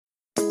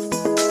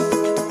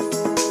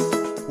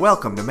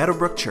Welcome to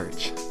Meadowbrook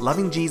Church,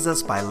 loving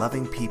Jesus by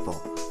loving people.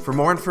 For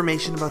more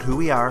information about who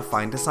we are,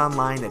 find us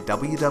online at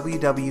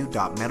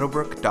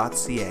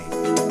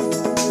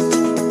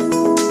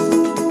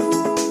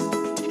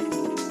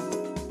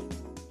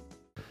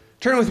www.meadowbrook.ca.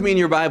 Turn with me in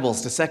your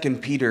Bibles to 2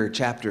 Peter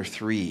chapter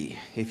 3.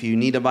 If you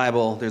need a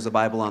Bible, there's a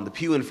Bible on the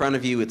pew in front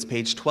of you. It's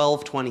page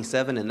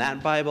 1227 in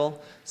that Bible.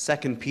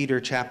 2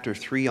 Peter chapter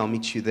 3, I'll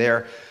meet you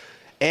there.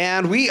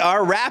 And we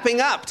are wrapping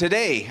up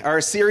today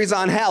our series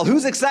on hell.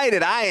 Who's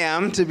excited? I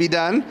am to be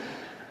done.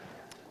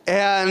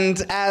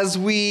 And as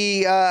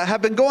we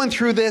have been going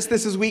through this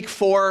is week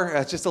 4.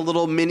 It's just a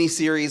little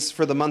mini-series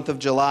for the month of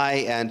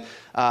July. And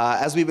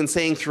as we've been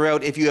saying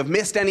throughout, if you have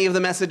missed any of the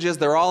messages,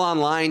 they're all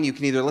online. You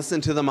can either listen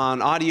to them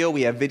on audio.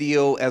 We have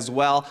video as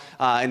well.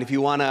 And if you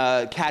want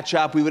to catch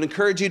up, we would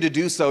encourage you to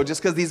do so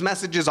just because these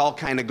messages all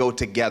kind of go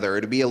together.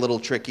 It'd be a little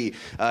tricky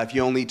if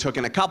you only took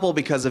in a couple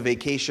because of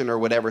vacation or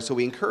whatever. So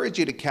we encourage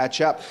you to catch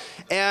up.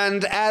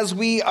 And as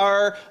we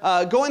are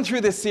going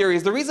through this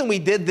series, the reason we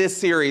did this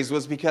series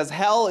was because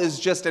hell is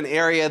just an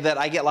area that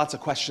I get lots of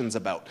questions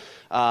about.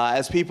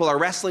 As people are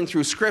wrestling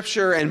through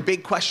Scripture and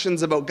big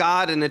questions about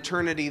God and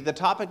eternity,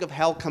 the topic of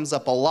hell comes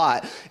up a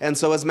lot. And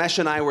so as Mesh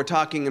and I were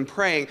talking and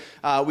praying,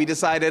 we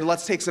decided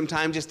let's take some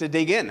time just to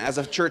dig in. As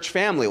a church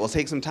family, we'll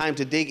take some time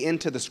to dig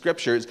into the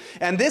Scriptures.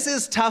 And this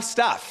is tough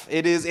stuff.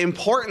 It is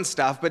important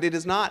stuff, but it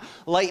is not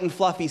light and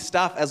fluffy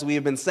stuff, as we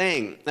have been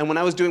saying. And when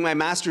I was doing my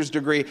master's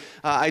degree,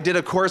 I did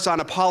a course on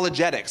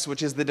apologetics,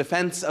 which is the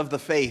defense of the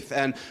faith.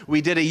 And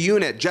we did a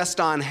unit just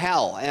on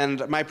hell.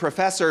 And my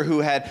professor, who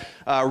had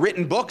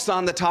written books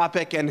on the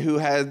topic and who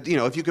had,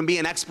 if you can be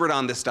an expert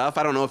on this stuff,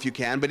 I don't know if you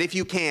can, but if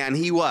you can,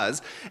 he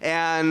was.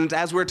 And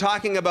as we're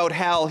talking about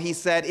hell, he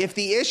said, if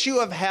the issue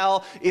of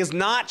hell is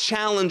not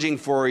challenging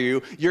for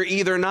you, you're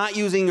either not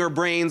using your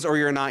brains or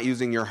you're not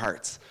using your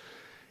hearts.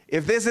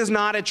 If this is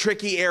not a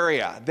tricky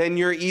area, then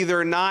you're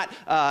either not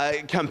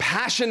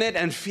compassionate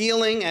and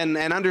feeling and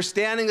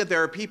understanding that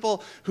there are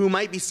people who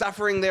might be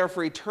suffering there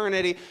for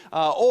eternity,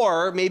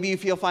 or maybe you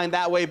feel fine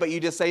that way, but you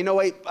just say, no,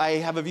 wait, I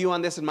have a view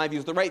on this and my view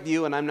is the right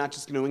view and I'm not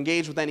just going to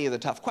engage with any of the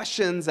tough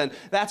questions, and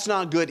that's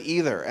not good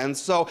either. And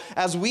so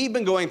as we've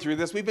been going through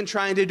this, we've been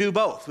trying to do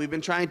both. We've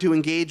been trying to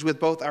engage with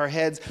both our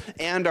heads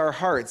and our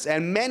hearts.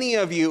 And many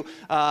of you,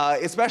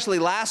 especially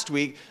last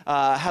week,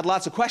 had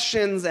lots of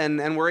questions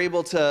and were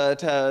able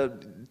to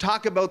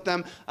talk about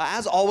them,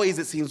 as always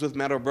it seems with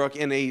Meadowbrook,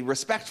 in a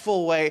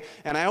respectful way,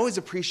 and I always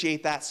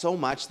appreciate that so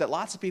much, that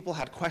lots of people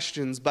had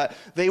questions, but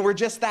they were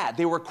just that.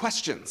 They were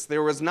questions.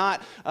 There was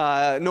not,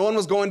 no one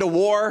was going to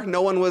war,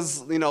 no one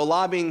was,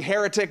 lobbing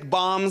heretic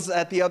bombs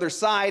at the other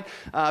side.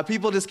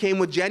 People just came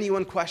with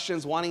genuine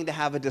questions, wanting to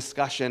have a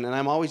discussion, and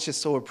I'm always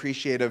just so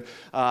appreciative.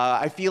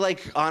 I feel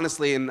like,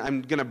 honestly, and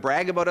I'm going to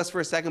brag about us for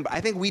a second, but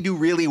I think we do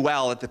really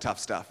well at the tough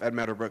stuff at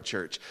Meadowbrook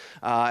Church,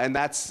 and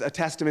that's a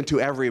testament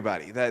to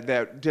everybody,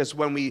 that just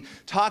when we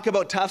talk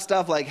about tough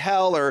stuff like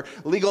hell or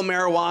legal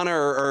marijuana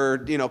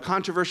or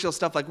controversial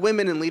stuff like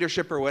women in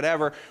leadership or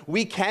whatever,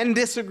 we can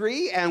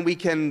disagree and we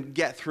can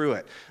get through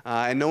it.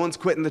 And no one's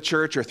quitting the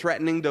church or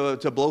threatening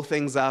to blow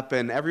things up,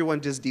 and everyone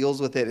just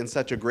deals with it in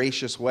such a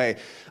gracious way.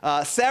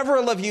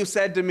 Several of you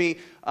said to me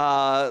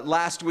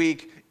last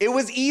week, it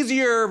was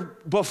easier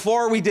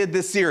before we did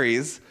this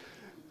series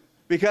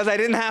because I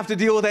didn't have to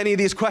deal with any of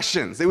these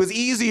questions. It was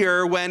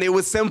easier when it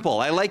was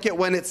simple. I like it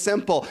when it's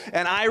simple.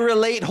 And I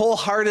relate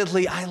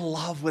wholeheartedly. I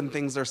love when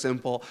things are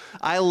simple.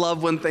 I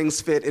love when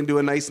things fit into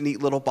a nice,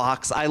 neat little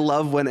box. I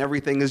love when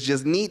everything is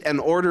just neat and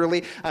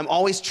orderly. I'm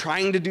always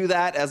trying to do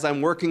that as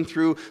I'm working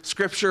through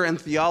Scripture and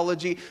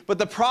theology. But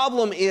the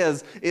problem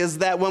is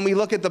that when we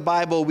look at the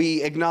Bible,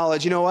 we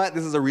acknowledge,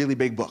 this is a really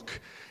big book.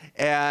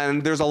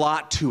 And there's a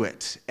lot to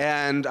it.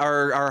 And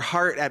our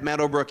heart at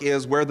Meadowbrook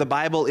is where the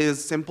Bible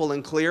is simple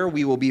and clear,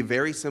 we will be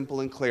very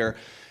simple and clear.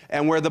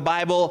 And where the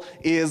Bible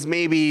is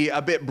maybe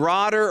a bit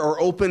broader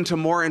or open to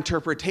more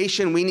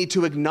interpretation, we need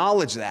to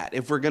acknowledge that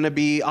if we're going to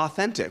be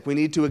authentic. We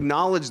need to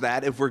acknowledge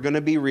that if we're going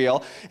to be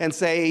real and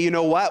say, you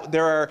know what,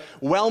 there are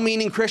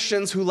well-meaning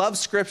Christians who love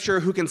Scripture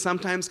who can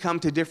sometimes come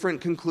to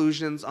different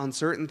conclusions on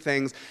certain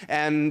things,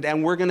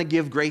 and we're going to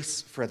give grace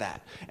for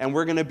that. And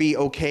we're going to be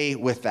okay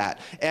with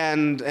that.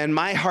 And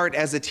my heart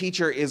as a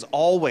teacher is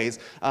always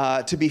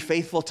to be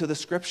faithful to the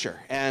Scripture.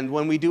 And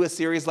when we do a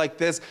series like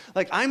this,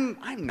 I'm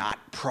not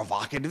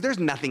provocative. There's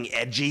nothing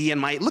edgy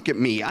in look at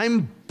me.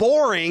 I'm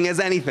boring as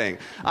anything.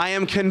 I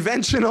am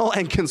conventional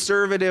and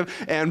conservative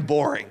and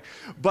boring.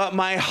 But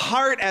my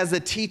heart as a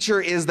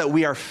teacher is that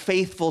we are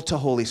faithful to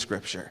Holy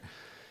Scripture.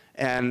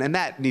 And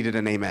that needed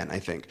an amen, I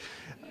think.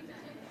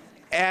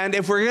 And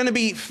if we're going to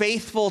be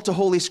faithful to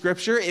Holy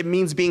Scripture, it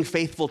means being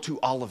faithful to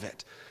all of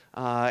it.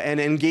 and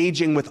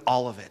engaging with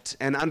all of it,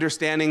 and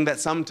understanding that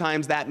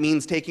sometimes that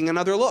means taking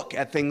another look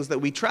at things that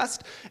we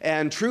trust,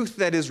 and truth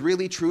that is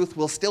really truth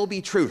will still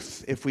be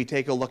truth if we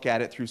take a look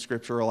at it through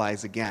scriptural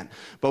eyes again.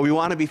 But we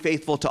want to be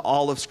faithful to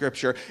all of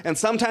Scripture, and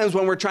sometimes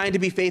when we're trying to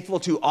be faithful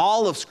to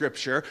all of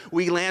Scripture,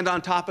 we land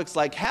on topics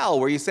like hell,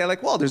 where you say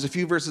like, well, there's a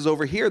few verses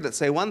over here that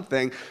say one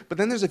thing, but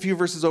then there's a few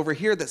verses over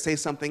here that say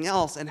something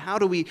else, and how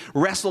do we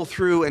wrestle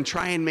through and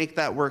try and make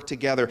that work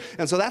together?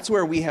 And so that's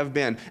where we have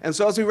been. And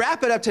so as we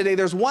wrap it up today,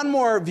 there's one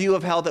more view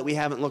of hell that we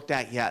haven't looked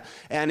at yet,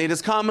 and it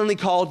is commonly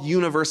called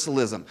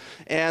universalism.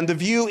 And the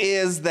view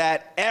is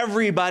that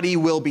everybody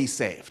will be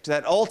saved,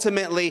 that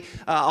ultimately,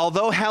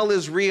 although hell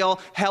is real,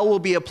 hell will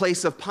be a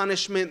place of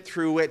punishment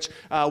through which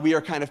we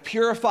are kind of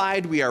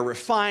purified, we are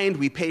refined,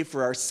 we pay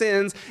for our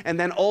sins, and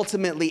then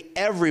ultimately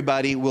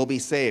everybody will be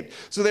saved.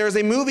 So there is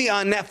a movie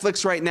on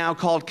Netflix right now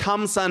called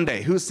Come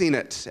Sunday. Who's seen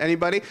it?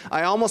 Anybody?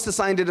 I almost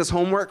assigned it as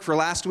homework for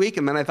last week,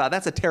 and then I thought,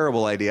 that's a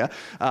terrible idea.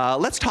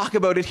 Let's talk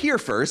about it here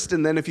first,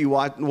 and then if you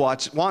want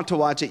to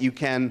watch it, you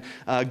can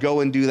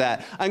go and do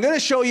that. I'm going to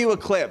show you a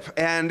clip,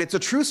 and it's a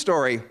true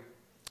story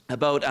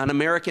about an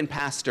American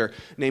pastor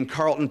named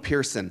Carlton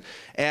Pearson.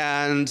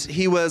 And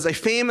he was a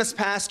famous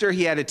pastor.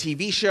 He had a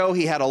TV show.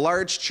 He had a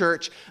large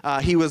church.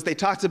 They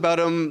talked about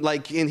him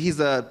like, he's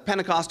a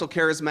Pentecostal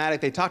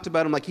charismatic. They talked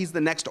about him like he's the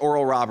next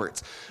Oral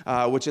Roberts,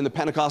 which in the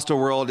Pentecostal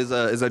world is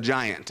a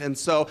giant. And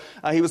so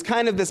he was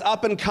kind of this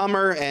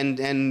up-and-comer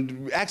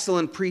and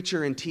excellent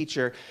preacher and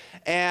teacher.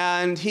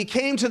 And he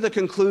came to the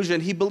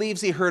conclusion, he believes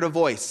he heard a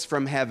voice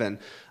from heaven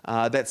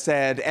that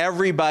said,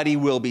 everybody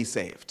will be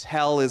saved.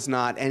 Hell is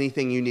not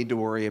anything you need to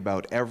worry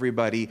about.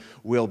 Everybody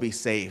will be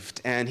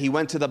saved. And he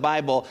went to the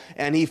Bible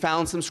and he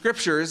found some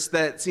scriptures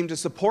that seemed to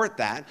support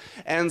that.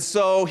 And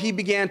so he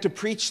began to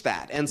preach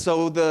that. And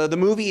so the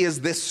movie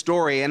is this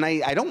story. And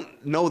I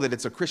don't know that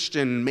it's a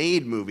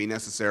Christian-made movie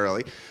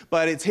necessarily,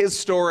 but it's his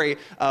story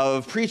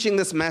of preaching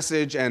this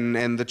message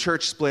and the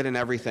church split and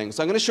everything.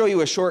 So I'm going to show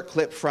you a short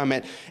clip from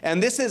it.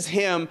 And this is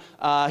him.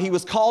 He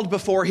was called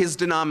before his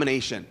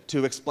denomination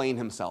to explain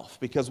himself,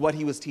 because what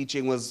he was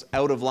teaching was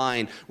out of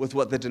line with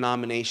what the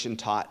denomination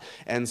taught.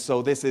 And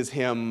so this is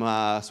him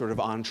sort of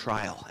on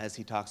trial as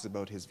he talks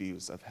about his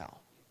views of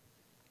hell.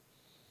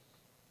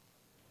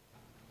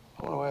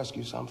 I want to ask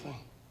you something.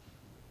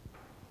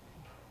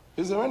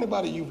 Is there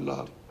anybody you've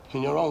loved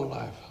in your own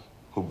life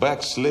who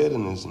backslid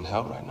and is in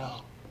hell right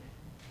now?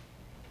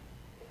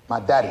 My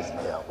daddy's in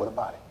hell. What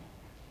about it?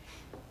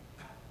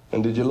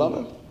 And did you love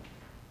him?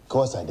 Of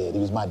course I did.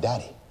 He was my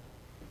daddy.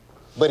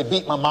 But he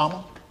beat my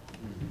mama.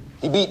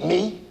 He beat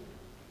me.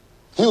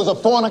 He was a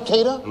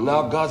fornicator. And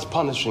now God's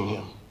punishing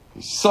him.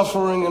 He's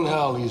suffering in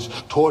hell. He's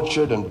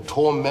tortured and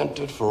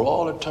tormented for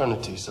all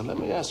eternity. So let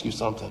me ask you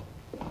something.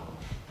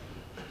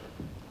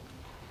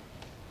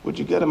 Would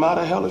you get him out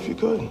of hell if you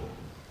could?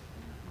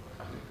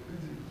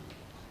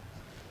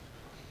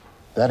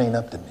 That ain't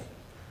up to me.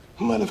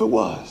 Well, if it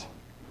was,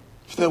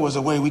 if there was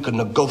a way we could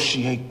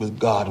negotiate with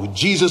God, with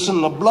Jesus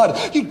in the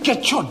blood, you'd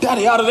get your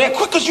daddy out of there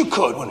quick as you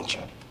could, wouldn't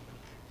you?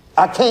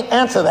 I can't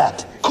answer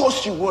that. Of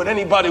course you would.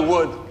 Anybody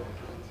would.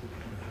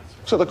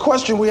 So the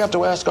question we have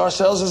to ask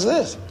ourselves is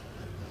this.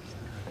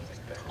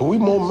 Are we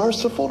more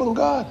merciful than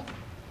God?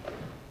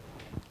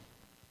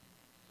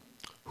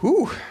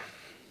 Whew.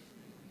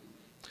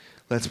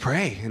 Let's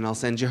pray, and I'll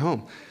send you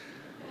home.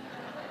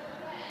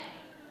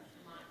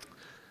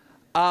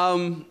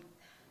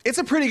 It's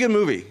a pretty good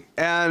movie,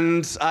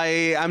 and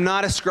I'm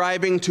not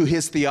ascribing to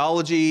his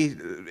theology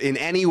in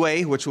any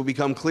way, which will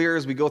become clear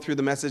as we go through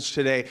the message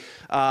today,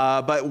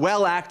 but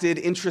well acted,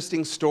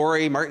 interesting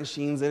story. Martin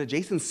Sheen's in it.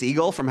 Jason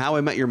Segel from How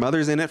I Met Your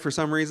Mother's in it for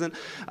some reason.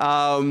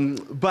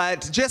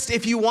 But just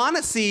if you want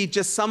to see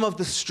just some of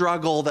the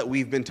struggle that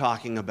we've been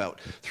talking about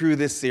through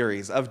this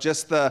series, of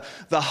just the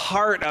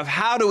heart of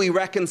how do we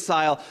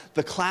reconcile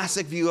the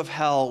classic view of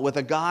hell with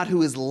a God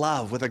who is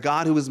love, with a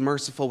God who is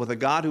merciful, with a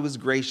God who is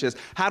gracious,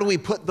 how do we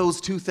put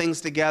those two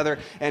things together,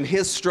 and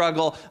his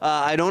struggle.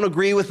 I don't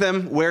agree with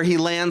him where he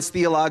lands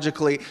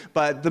theologically,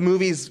 but the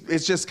movie's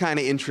is just kind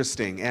of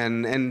interesting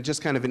and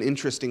just kind of an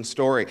interesting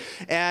story.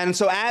 And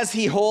so as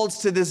he holds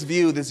to this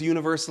view, this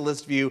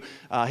universalist view,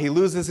 he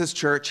loses his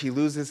church, he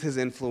loses his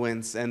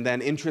influence, and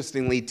then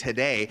interestingly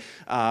today,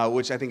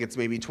 which I think it's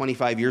maybe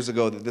 25 years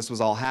ago that this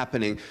was all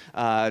happening,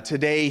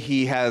 today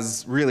he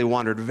has really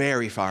wandered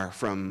very far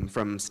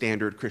from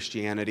standard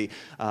Christianity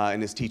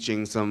and is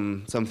teaching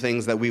some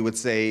things that we would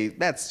say,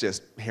 that's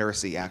just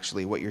heresy,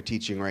 actually, what you're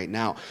teaching right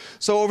now.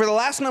 So over the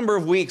last number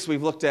of weeks,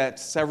 we've looked at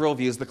several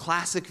views. The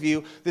classic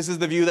view, this is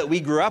the view that we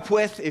grew up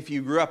with. If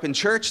you grew up in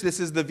church, this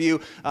is the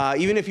view.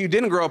 Even if you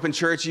didn't grow up in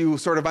church, you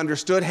sort of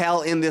understood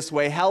hell in this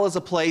way. Hell is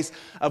a place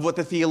of what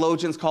the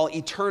theologians call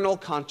eternal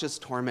conscious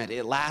torment.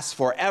 It lasts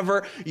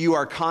forever. You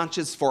are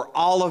conscious for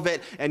all of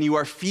it, and you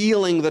are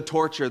feeling the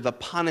torture, the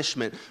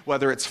punishment,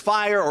 whether it's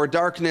fire or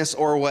darkness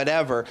or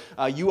whatever.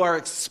 You are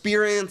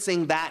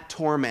experiencing that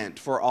torment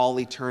for all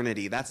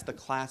eternity. That's the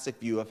classic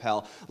view of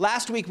hell.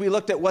 Last week, we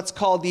looked at what's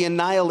called the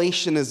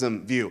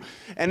annihilationism view.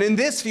 And in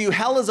this view,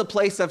 hell is a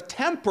place of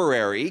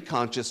temporary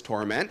conscious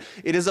torment.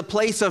 It is a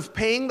place of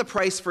paying the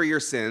price for your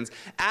sins,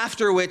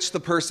 after which the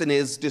person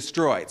is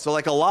destroyed. So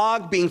like a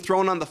log being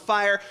thrown on the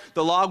fire,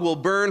 the log will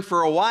burn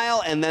for a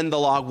while, and then the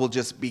log will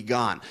just be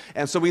gone.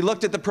 And so we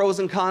looked at the pros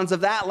and cons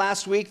of that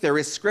last week. There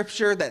is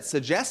scripture that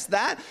suggests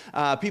that.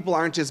 People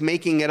aren't just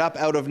making it up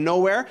out of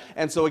nowhere.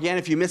 And so again,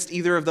 if you missed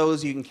either of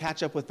those, you can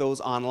catch up with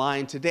those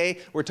online. Today,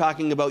 we're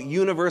talking about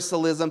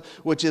universalism,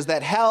 which is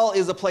that hell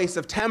is a place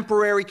of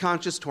temporary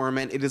conscious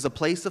torment. It is a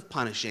place of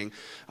punishing,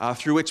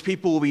 through which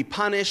people will be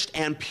punished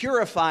and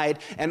purified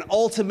and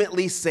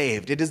ultimately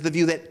saved. It is the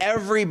view that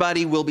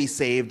everybody will be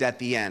saved at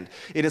the end.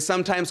 It is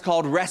sometimes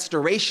called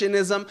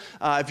restorationism.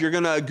 If you're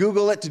going to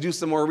Google it to do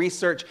some more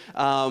research,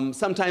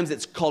 sometimes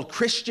it's called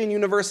Christian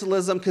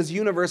universalism, because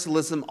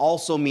universalism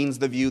also means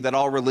the view that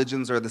all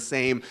religions are the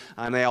same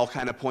and they all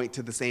kind of point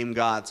to the same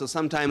God. So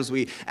sometimes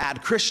we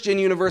add Christian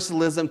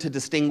universalism to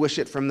distinguish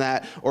it from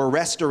that, or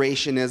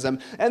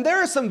restorationism. And there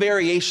are some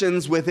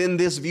variations within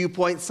this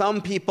viewpoint.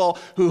 Some people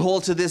who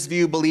hold to this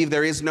view believe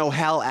there is no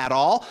hell at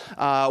all.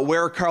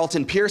 Where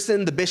Carlton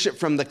Pearson, the bishop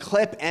from the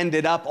Clip,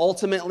 ended up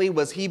ultimately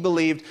was he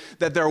believed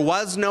that there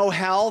was no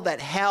hell,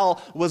 that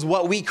hell was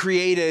what we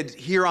created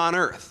here on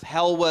earth.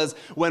 Hell was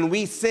when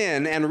we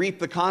sin and reap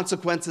the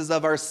consequences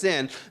of our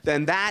sin,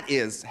 then that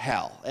is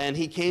hell. And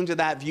he came to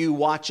that view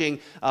watching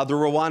the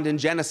Rwandan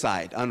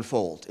genocide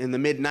unfold in the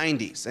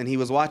mid-90s. And he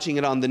was watching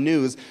it on the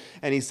news,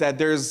 and he said,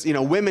 there's,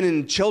 women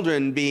and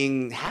children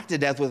being hacked to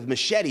death with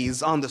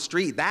machetes on the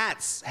street.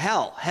 That's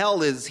hell.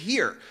 Hell is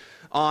here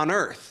on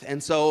earth.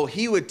 And so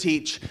he would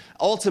teach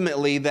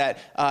ultimately that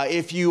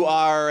if you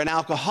are an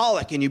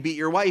alcoholic and you beat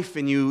your wife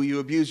and you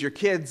abuse your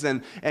kids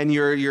and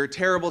you're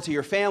terrible to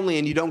your family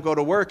and you don't go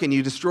to work and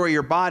you destroy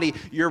your body,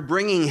 you're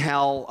bringing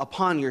hell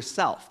upon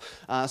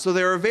yourself. So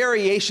there are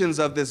variations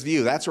of this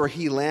view. That's where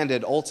he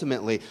landed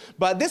ultimately.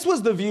 But this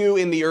was the view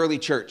in the early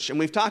church. And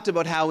we've talked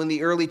about how in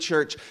the early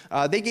church,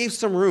 they gave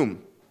some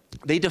room.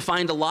 They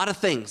defined a lot of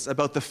things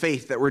about the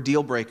faith that were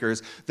deal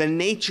breakers. The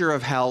nature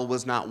of hell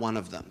was not one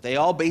of them. They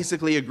all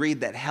basically agreed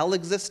that hell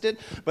existed,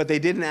 but they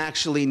didn't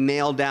actually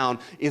nail down,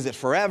 is it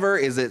forever?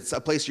 Is it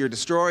a place you're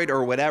destroyed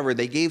or whatever?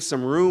 They gave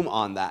some room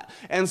on that.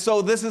 And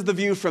so this is the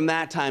view from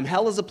that time.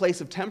 Hell is a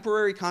place of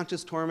temporary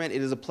conscious torment.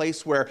 It is a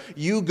place where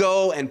you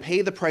go and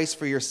pay the price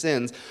for your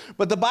sins.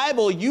 But the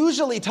Bible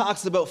usually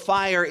talks about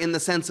fire in the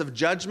sense of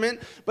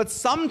judgment, but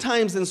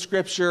sometimes in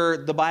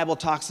Scripture, the Bible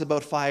talks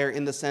about fire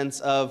in the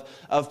sense of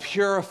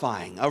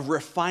purifying, of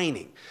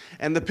refining.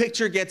 And the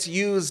picture gets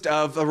used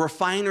of a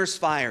refiner's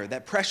fire,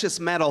 that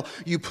precious metal.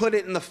 You put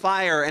it in the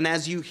fire, and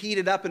as you heat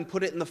it up and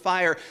put it in the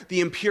fire,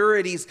 the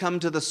impurities come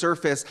to the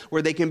surface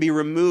where they can be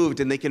removed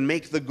and they can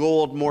make the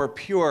gold more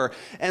pure.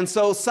 And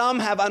so some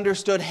have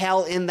understood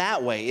hell in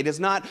that way. It is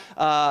not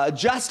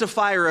just a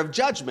fire of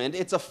judgment.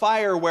 It's a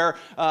fire where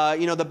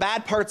the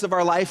bad parts of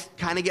our life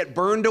kind of get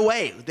burned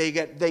away. They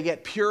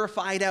get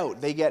purified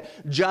out. They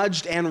get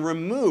judged and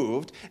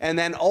removed, and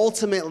then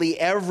ultimately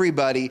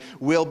everybody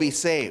will be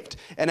saved.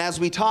 And as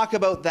we talk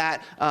about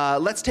that,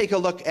 let's take a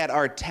look at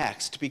our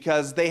text,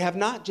 because they have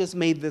not just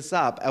made this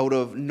up out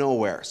of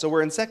nowhere. So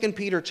we're in 2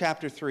 Peter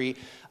chapter 3,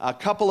 a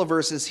couple of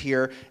verses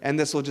here, and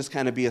this will just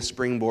kind of be a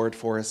springboard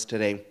for us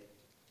today.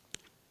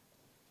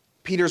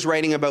 Peter's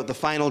writing about the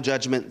final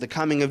judgment, the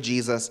coming of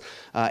Jesus,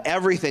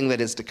 everything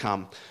that is to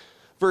come.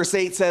 Verse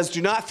 8 says,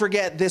 "Do not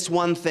forget this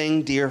one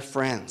thing, dear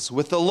friends.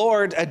 With the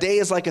Lord, a day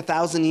is like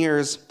 1,000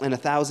 years, and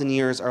 1,000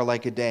 years are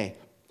like a day.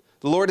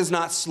 The Lord is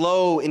not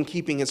slow in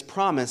keeping his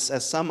promise,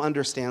 as some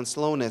understand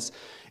slowness.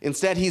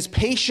 Instead, he's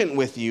patient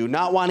with you,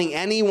 not wanting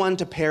anyone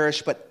to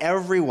perish, but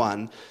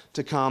everyone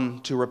to come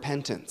to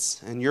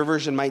repentance." And your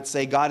version might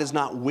say, God is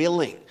not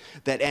willing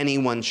that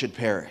anyone should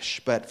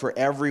perish, but for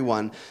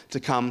everyone to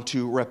come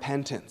to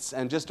repentance.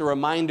 And just a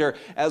reminder,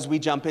 as we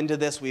jump into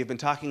this, we have been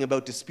talking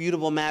about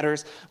disputable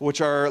matters,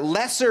 which are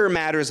lesser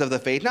matters of the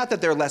faith. Not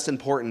that they're less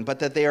important, but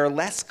that they are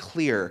less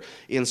clear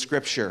in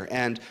Scripture.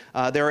 And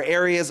there are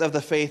areas of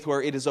the faith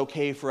where it is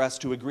okay for us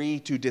to agree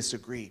to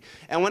disagree.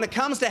 And when it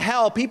comes to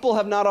hell, people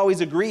have not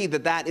always agreed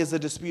that that is a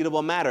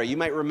disputable matter. You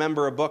might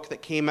remember a book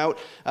that came out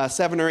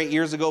 7 or 8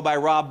 years ago by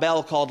Rob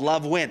Bell called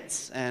Love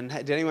Wins. And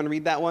did anyone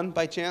read that one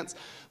by chance?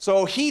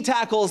 So he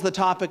tackles the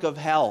topic of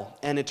hell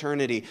and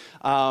eternity.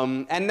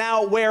 And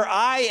now where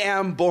I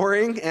am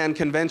boring and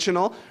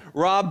conventional,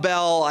 Rob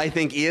Bell, I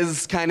think,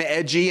 is kind of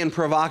edgy and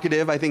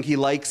provocative. I think he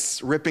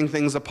likes ripping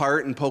things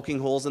apart and poking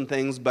holes in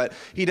things, but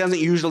he doesn't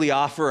usually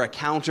offer a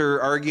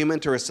counter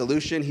argument or a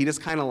solution. He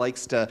just kind of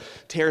likes to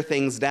tear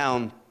things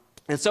down.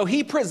 And so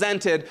he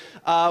presented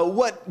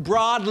what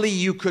broadly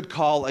you could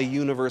call a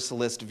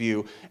universalist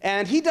view.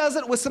 And he does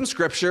it with some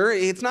scripture.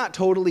 It's not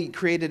totally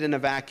created in a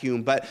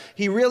vacuum, but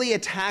he really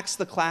attacks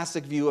the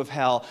classic view of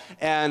hell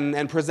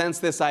and presents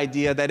this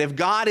idea that if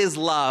God is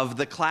love,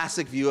 the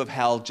classic view of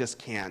hell just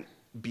can't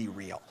be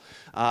real.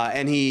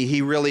 And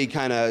he really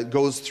kind of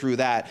goes through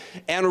that.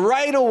 And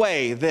right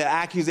away, the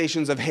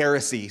accusations of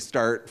heresy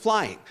start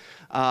flying.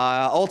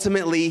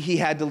 Ultimately, he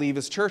had to leave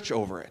his church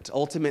over it.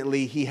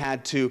 Ultimately, he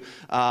had to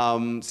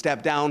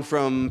step down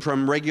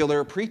from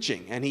regular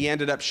preaching, and he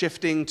ended up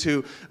shifting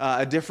to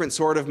a different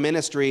sort of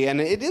ministry. And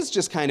it is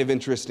just kind of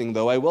interesting,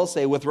 though, I will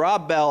say, with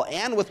Rob Bell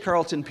and with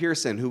Carlton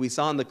Pearson, who we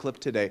saw in the clip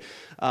today,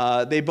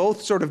 they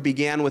both sort of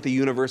began with a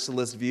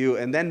universalist view,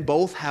 and then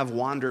both have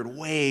wandered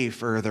way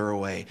further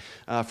away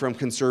from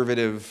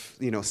conservative,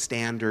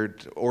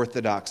 standard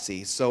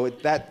orthodoxy. So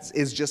that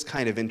is just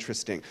kind of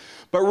interesting.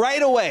 But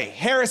right away,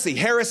 heresy,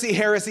 heresy,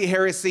 heresy,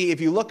 heresy. If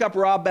you look up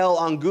Rob Bell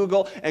on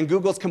Google and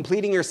Google's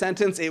completing your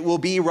sentence, it will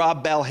be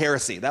Rob Bell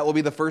heresy. That will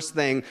be the first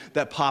thing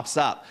that pops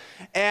up.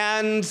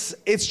 And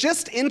it's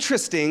just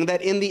interesting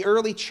that in the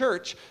early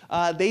church,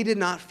 they did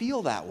not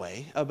feel that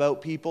way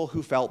about people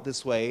who felt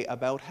this way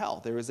about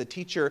hell. There was a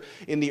teacher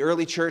in the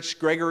early church,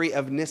 Gregory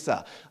of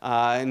Nyssa,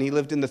 and he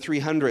lived in the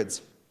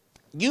 300s.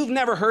 You've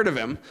never heard of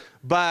him,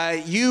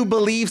 but you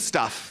believe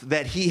stuff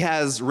that he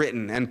has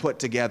written and put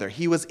together.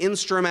 He was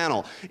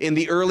instrumental in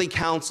the early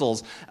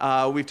councils.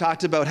 We've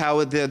talked about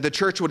how the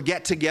church would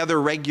get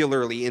together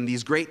regularly in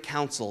these great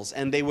councils,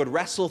 and they would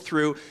wrestle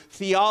through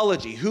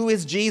theology. Who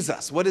is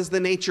Jesus? What is the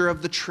nature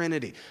of the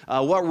Trinity?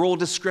 What role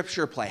does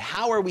Scripture play?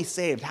 How are we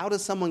saved? How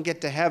does someone get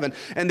to heaven?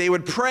 And they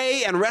would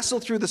pray and wrestle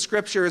through the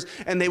Scriptures,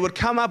 and they would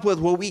come up with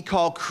what we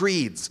call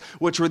creeds,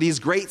 which were these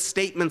great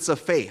statements of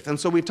faith. And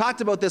so we've talked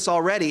about this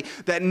already,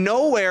 that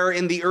nowhere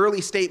in the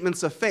early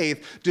statements of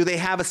faith do they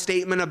have a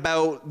statement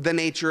about the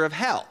nature of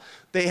hell.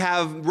 They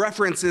have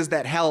references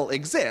that hell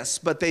exists,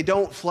 but they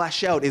don't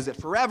flesh out, is it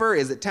forever,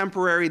 is it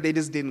temporary? They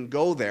just didn't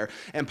go there.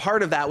 And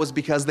part of that was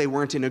because they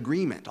weren't in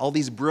agreement. All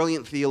these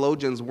brilliant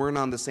theologians weren't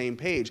on the same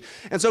page.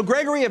 And so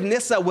Gregory of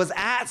Nyssa was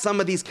at some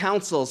of these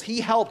councils.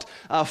 He helped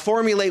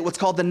formulate what's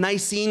called the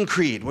Nicene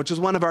Creed, which is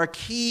one of our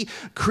key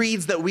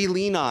creeds that we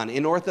lean on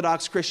in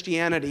Orthodox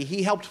Christianity.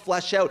 He helped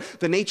flesh out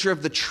the nature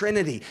of the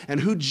Trinity and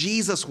who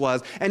Jesus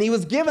was. And he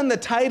was given the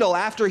title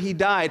after he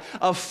died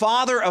of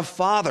Father of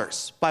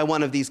Fathers by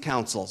one of these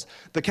councils.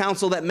 The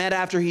council that met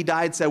after he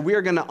died said,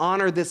 we're going to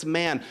honor this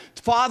man,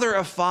 Father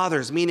of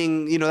Fathers,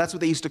 meaning, that's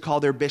what they used to call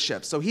their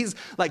bishops. So he's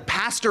like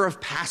pastor of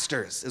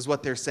pastors is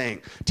what they're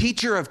saying.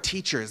 Teacher of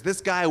teachers.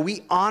 This guy,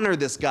 we honor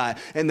this guy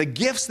and the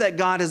gifts that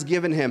God has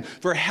given him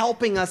for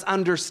helping us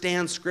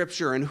understand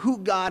Scripture and who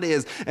God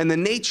is and the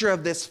nature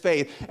of this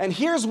faith. And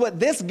here's what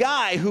this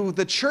guy who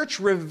the church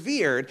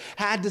revered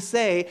had to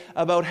say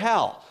about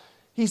hell.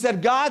 He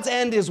said, God's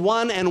end is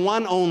one and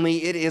one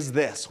only. It is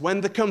this: when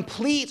the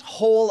complete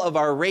whole of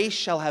our race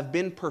shall have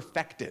been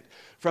perfected,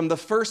 from the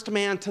first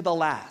man to the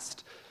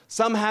last,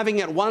 some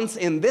having at once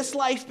in this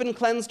life been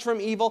cleansed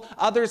from evil,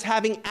 others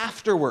having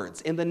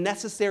afterwards in the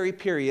necessary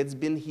periods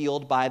been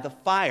healed by the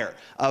fire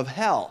of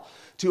hell,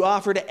 to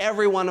offer to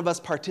every one of us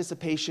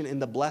participation in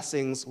the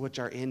blessings which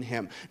are in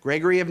him.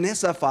 Gregory of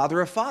Nyssa, Father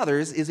of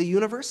Fathers, is a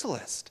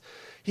universalist.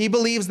 He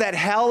believes that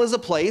hell is a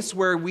place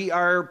where we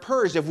are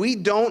purged. If we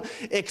don't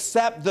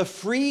accept the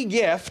free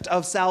gift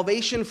of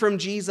salvation from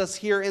Jesus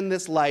here in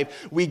this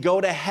life, we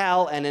go to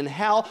hell, and in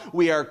hell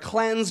we are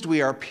cleansed,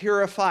 we are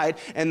purified,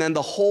 and then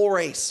the whole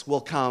race will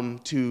come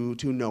to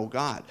know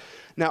God.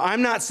 Now,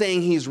 I'm not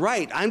saying he's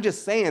right. I'm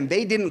just saying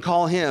they didn't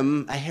call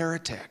him a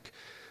heretic.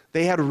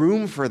 They had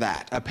room for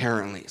that,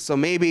 apparently. So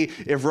maybe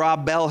if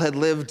Rob Bell had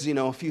lived,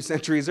 a few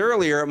centuries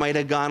earlier, it might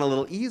have gone a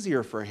little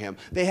easier for him.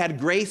 They had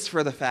grace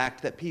for the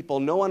fact that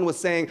no one was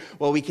saying,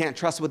 well, we can't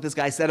trust what this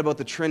guy said about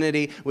the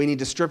Trinity. We need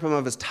to strip him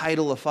of his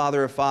title of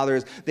Father of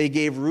Fathers. They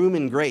gave room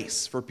and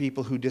grace for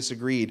people who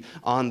disagreed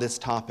on this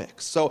topic.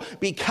 So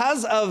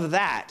because of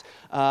that,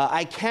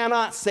 I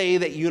cannot say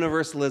that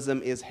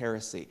universalism is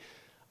heresy.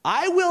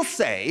 I will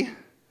say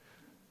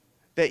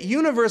that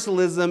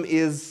universalism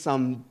is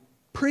some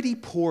pretty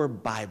poor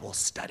Bible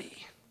study.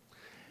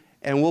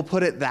 And we'll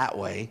put it that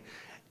way.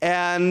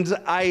 And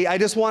I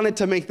just wanted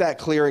to make that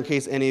clear in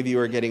case any of you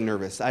are getting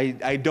nervous.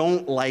 I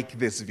don't like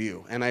this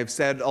view. And I've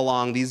said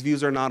along, these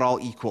views are not all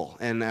equal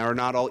and are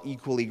not all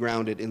equally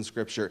grounded in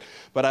Scripture.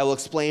 But I will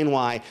explain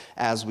why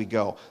as we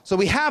go. So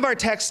we have our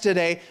text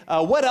today.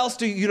 What else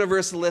do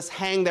universalists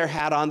hang their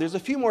hat on? There's a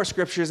few more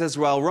scriptures as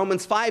well.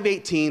 Romans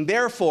 5:18,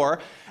 therefore,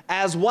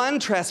 as one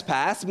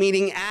trespass,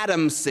 meaning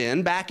Adam's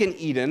sin back in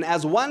Eden,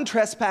 as one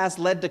trespass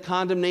led to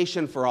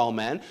condemnation for all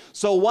men,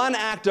 so one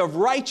act of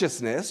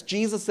righteousness,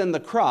 Jesus and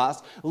the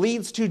cross,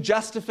 leads to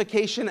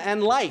justification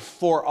and life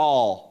for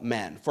all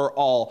men, for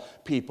all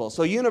people.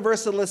 So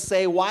universalists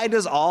say, why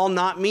does all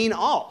not mean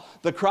all?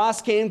 The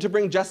cross came to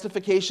bring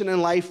justification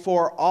and life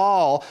for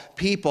all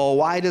people.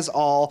 Why does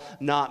all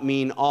not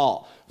mean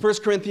all? 1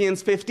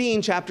 Corinthians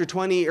 15, chapter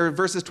 20, or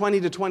verses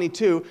 20 to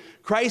 22,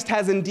 Christ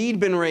has indeed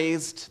been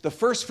raised, the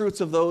first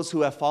fruits of those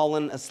who have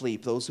fallen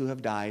asleep, those who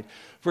have died.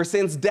 For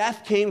since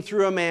death came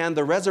through a man,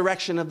 the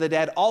resurrection of the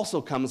dead also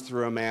comes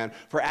through a man.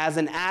 For as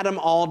in Adam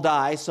all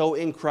die, so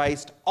in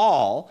Christ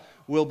all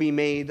will be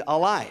made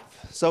alive.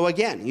 So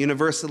again,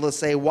 universalists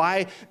say,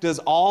 why does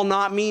all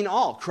not mean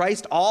all?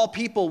 Christ, all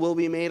people will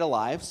be made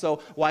alive. So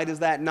why does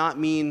that not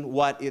mean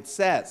what it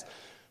says?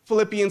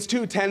 Philippians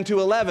 2, 10 to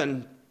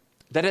 11.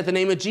 That at the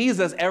name of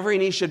Jesus, every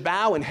knee should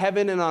bow in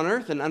heaven and on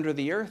earth and under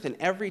the earth, and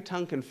every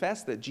tongue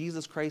confess that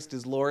Jesus Christ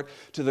is Lord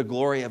to the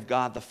glory of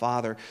God the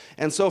Father.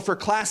 And so for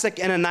classic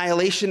and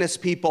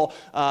annihilationist people,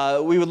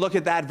 we would look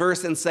at that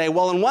verse and say,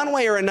 well, in one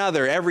way or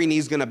another, every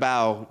knee's going to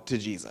bow to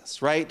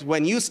Jesus, right?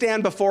 When you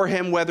stand before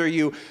him, whether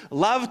you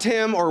loved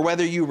him or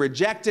whether you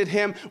rejected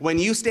him, when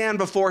you stand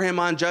before him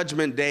on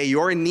Judgment Day,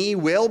 your knee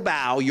will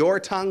bow, your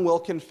tongue will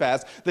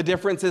confess. The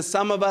difference is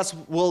some of us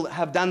will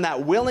have done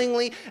that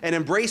willingly and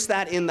embrace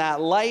that in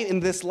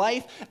this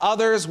life.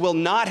 Others will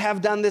not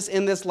have done this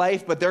in this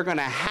life, but they're going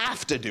to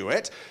have to do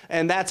it.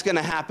 And that's going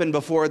to happen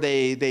before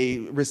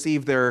they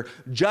receive their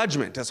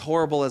judgment, as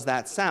horrible as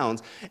that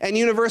sounds. And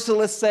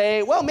universalists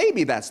say, well,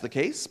 maybe that's the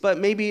case, but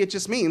maybe it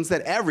just means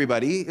that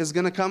everybody is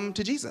going to come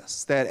to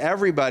Jesus, that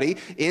everybody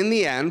in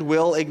the end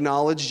will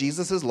acknowledge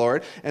Jesus as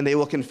Lord, and they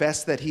will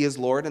confess that he is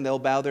Lord, and they'll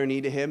bow their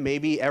knee to him.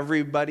 Maybe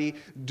everybody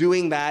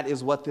doing that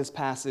is what this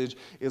passage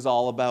is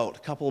all about.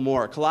 A couple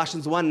more.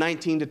 Colossians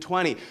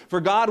 1:19-20.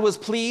 For God was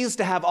pleased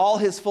to have all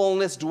his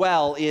fullness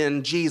dwell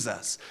in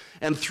Jesus,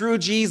 and through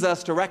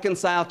Jesus to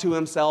reconcile to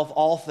himself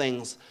all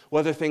things,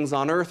 whether things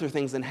on earth or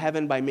things in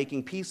heaven, by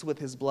making peace with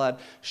his blood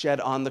shed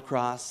on the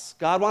cross.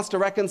 God wants to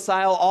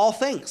reconcile all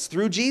things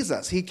through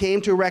Jesus. He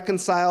came to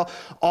reconcile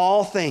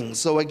all things.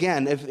 So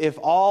again, if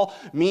all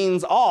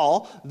means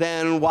all,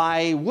 then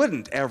why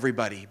wouldn't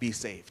everybody be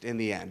saved in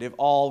the end, if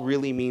all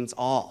really means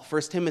all?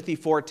 1 Timothy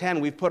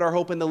 4:10, we've put our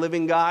hope in the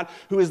living God,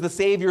 who is the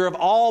Savior of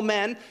all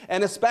men,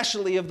 and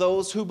especially of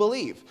those who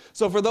believe.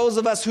 So for those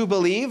of us who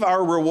believe,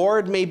 our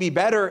reward may be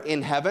better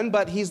in heaven,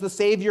 but he's the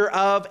Savior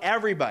of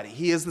everybody.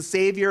 He is the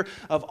Savior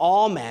of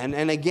all men.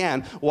 And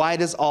again, why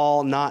does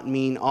all not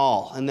mean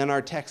all? And then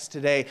our text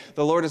today,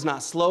 the Lord is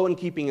not slow in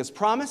keeping his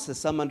promise, as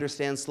some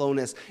understand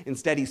slowness.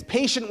 Instead, he's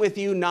patient with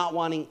you, not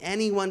wanting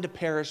anyone to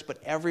perish, but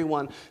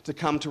everyone to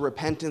come to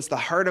repentance. The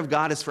heart of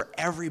God is for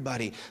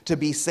everybody to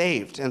be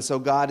saved. And so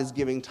God is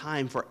giving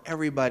time for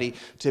everybody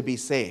to be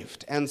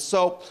saved. And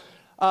so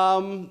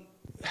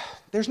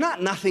there's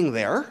not nothing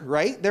there,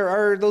 right?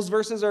 Those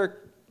verses are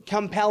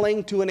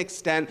compelling to an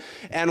extent,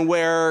 and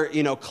where,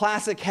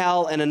 classic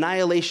hell and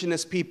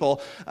annihilationist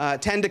people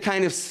tend to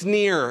kind of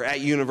sneer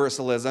at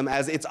universalism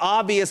as it's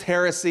obvious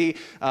heresy.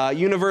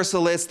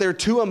 Universalists, they're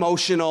too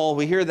emotional.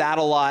 We hear that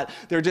a lot.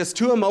 They're just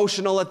too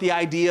emotional at the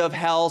idea of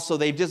hell, so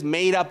they've just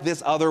made up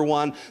this other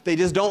one. They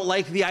just don't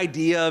like the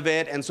idea of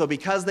it, and so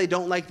because they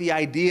don't like the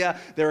idea,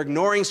 they're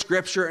ignoring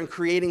Scripture and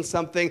creating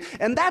something,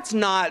 and that's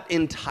not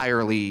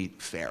entirely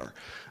fair.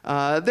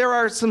 There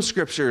are some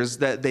scriptures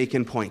that they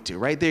can point to,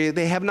 right?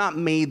 They have not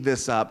made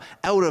this up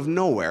out of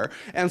nowhere.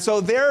 And so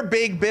their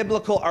big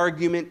biblical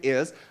argument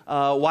is,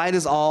 why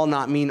does all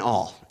not mean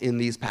all in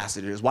these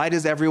passages? Why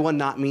does everyone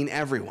not mean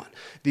everyone?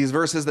 These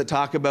verses that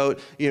talk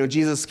about,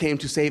 Jesus came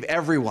to save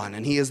everyone,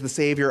 and he is the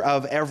Savior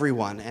of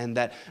everyone, and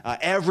that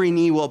every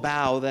knee will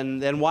bow,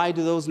 then why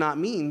do those not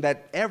mean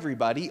that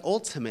everybody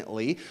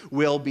ultimately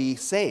will be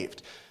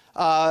saved?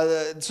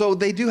 So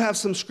they do have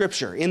some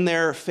scripture in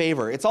their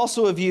favor. It's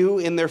also a view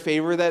in their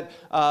favor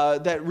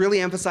that really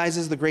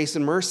emphasizes the grace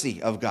and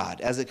mercy of God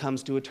as it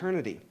comes to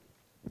eternity.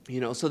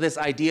 So this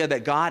idea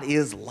that God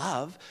is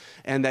love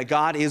and that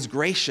God is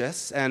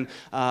gracious, and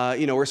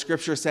where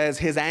Scripture says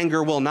his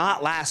anger will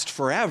not last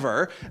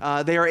forever,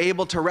 they are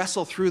able to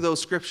wrestle through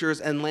those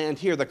scriptures and land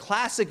here. The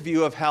classic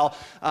view of hell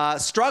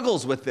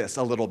struggles with this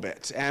a little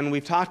bit, and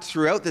we've talked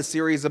throughout this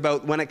series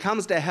about when it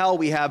comes to hell,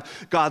 we have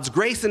God's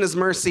grace and his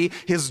mercy,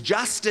 his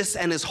justice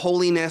and his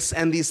holiness,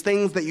 and these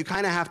things that you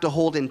kind of have to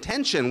hold in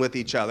tension with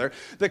each other.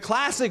 The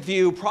classic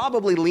view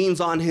probably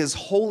leans on his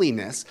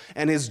holiness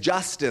and his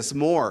justice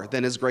more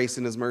than his grace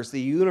and his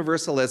mercy.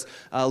 Universalists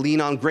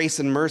lean on grace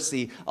and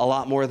mercy a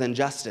lot more than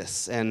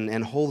justice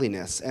and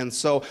holiness. And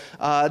so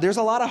there's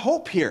a lot of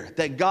hope here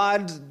that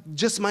God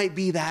just might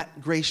be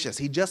that gracious.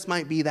 He just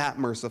might be that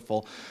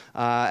merciful.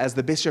 As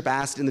the bishop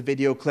asked in the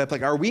video clip,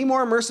 are we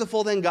more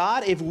merciful than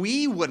God? If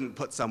we wouldn't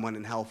put someone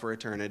in hell for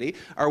eternity,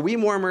 are we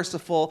more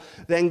merciful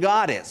than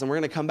God is? And we're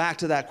going to come back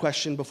to that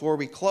question before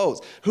we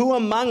close. Who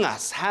among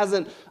us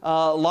hasn't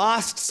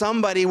lost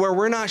somebody where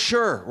we're not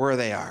sure where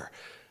they are?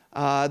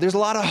 There's a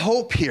lot of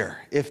hope here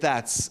if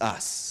that's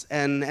us.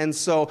 And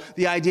so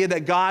the idea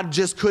that God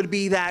just could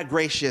be that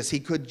gracious, he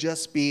could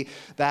just be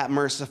that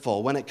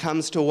merciful. When it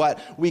comes to what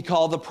we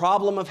call the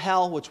problem of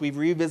hell, which we've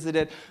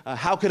revisited,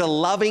 how could a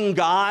loving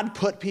God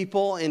put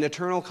people in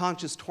eternal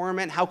conscious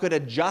torment? How could a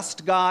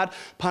just God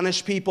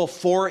punish people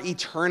for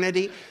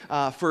eternity,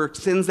 for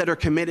sins that are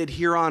committed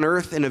here on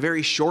earth in a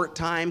very short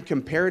time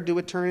compared to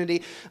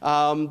eternity?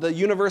 The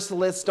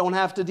universalists don't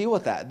have to deal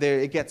with that.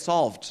 It gets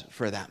solved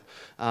for them.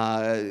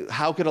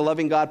 How could a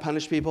loving God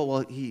punish people?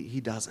 Well,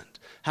 he doesn't.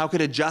 How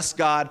could a just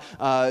God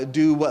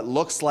do what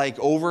looks like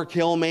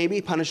overkill,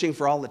 maybe, punishing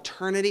for all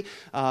eternity?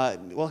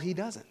 Well, he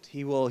doesn't.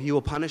 He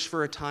will punish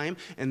for a time,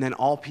 and then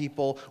all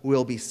people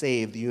will be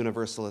saved, the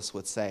universalists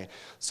would say.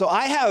 So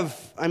I've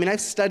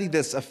studied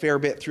this a fair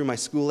bit through my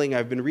schooling.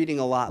 I've been reading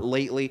a lot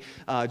lately,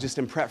 just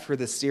in prep for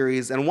this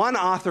series. And one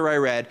author I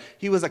read,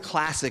 he was a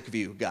classic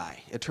view guy,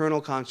 eternal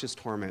conscious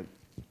torment.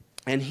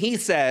 And he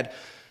said,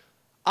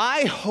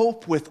 I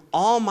hope with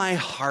all my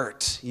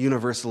heart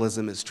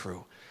universalism is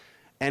true.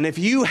 And if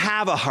you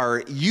have a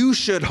heart, you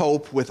should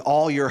hope with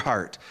all your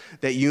heart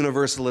that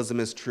universalism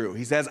is true.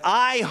 He says,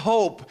 I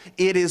hope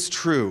it is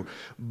true,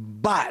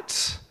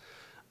 but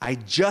I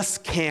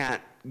just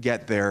can't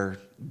get there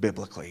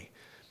biblically.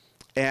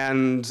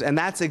 And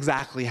that's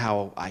exactly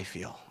how I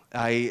feel.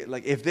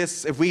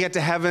 If we get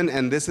to heaven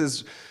and this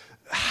is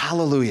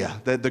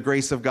hallelujah, that the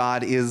grace of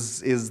God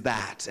is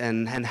that,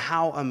 and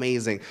how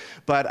amazing.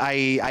 But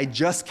I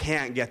just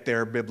can't get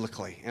there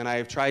biblically. And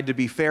I've tried to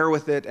be fair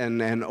with it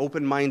and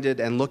open-minded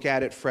and look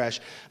at it fresh,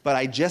 but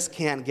I just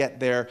can't get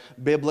there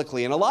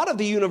biblically. And a lot of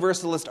the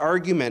universalist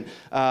argument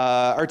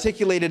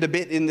articulated a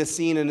bit in this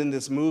scene and in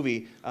this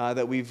movie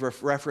that we've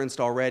referenced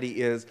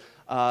already is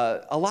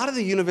a lot of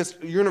the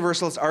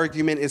universalist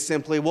argument is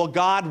simply, well,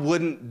 God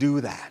wouldn't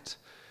do that.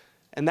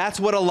 And that's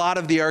what a lot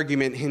of the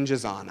argument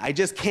hinges on. I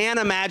just can't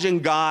imagine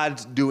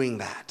God doing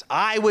that.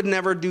 I would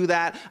never do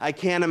that. I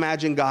can't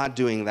imagine God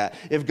doing that.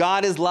 If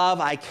God is love,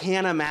 I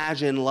can't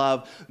imagine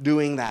love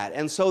doing that.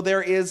 And so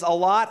there is a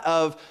lot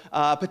of,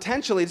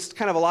 potentially, just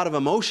kind of a lot of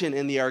emotion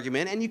in the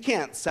argument, and you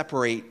can't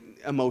separate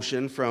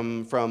emotion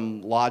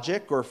from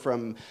logic or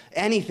from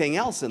anything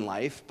else in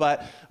life,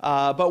 but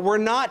we're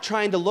not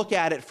trying to look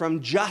at it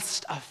from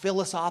just a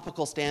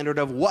philosophical standard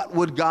of what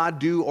would God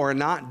do or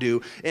not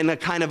do in a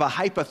kind of a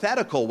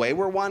hypothetical way.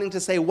 We're wanting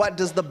to say, what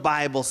does the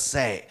Bible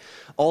say?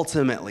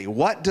 Ultimately,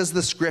 what does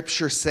the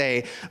scripture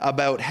say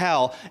about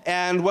hell?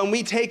 And when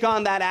we take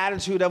on that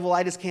attitude of, well,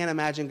 I just can't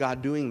imagine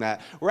God doing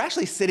that, we're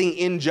actually sitting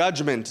in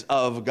judgment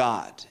of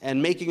God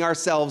and making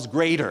ourselves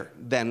greater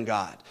than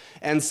God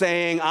and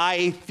saying,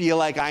 I feel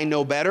like I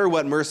know better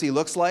what mercy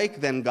looks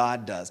like than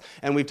God does.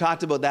 And we've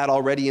talked about that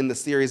already in the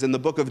series in the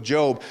book of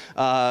Job.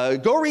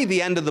 Go read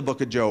the end of the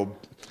book of Job.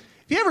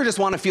 If you ever just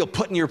want to feel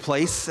put in your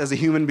place as a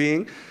human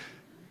being,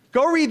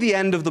 go read the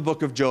end of the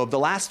book of Job, the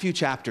last few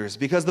chapters,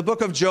 because the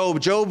book of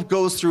Job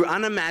goes through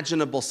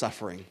unimaginable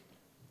suffering.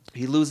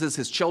 He loses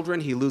his children,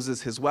 he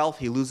loses his wealth,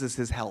 he loses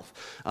his health,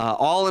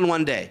 all in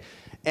one day.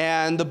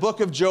 And the book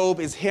of Job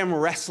is him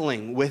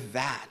wrestling with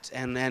that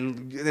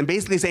and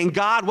basically saying,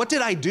 God, what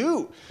did I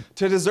do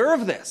to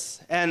deserve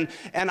this? And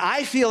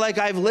I feel like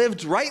I've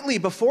lived rightly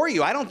before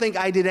you. I don't think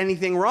I did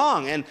anything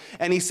wrong.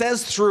 And he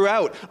says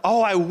throughout,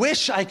 oh, I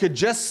wish I could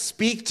just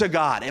speak to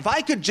God. If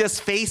I could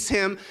just face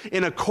him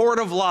in a court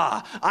of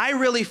law, I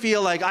really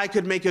feel like I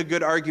could make a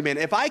good argument.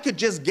 If I could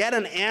just get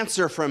an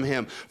answer from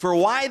him for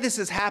why this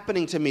is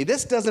happening to me,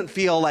 this doesn't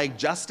feel like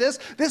justice.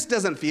 This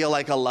doesn't feel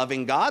like a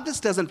loving God. This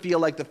doesn't feel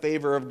like the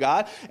favor of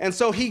God. And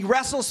so he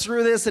wrestles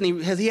through this, and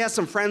he has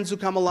some friends who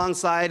come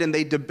alongside, and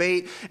they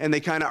debate, and they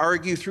kind of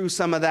argue through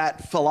some of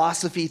that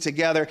philosophy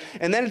together.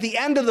 And then at the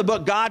end of the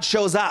book, God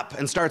shows up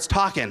and starts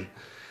talking.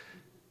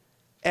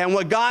 And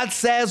what God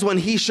says when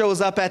he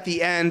shows up at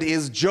the end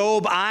is,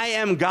 Job, I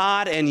am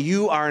God and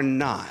you are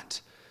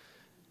not.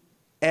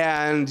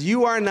 And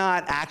you are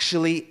not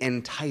actually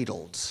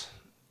entitled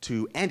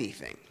to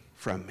anything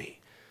from me.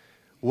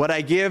 What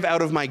I give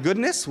out of my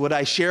goodness, what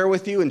I share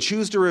with you and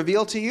choose to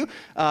reveal to you,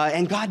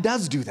 and God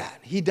does do that.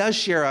 He does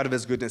share out of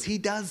his goodness. He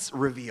does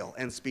reveal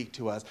and speak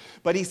to us.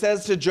 But he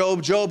says to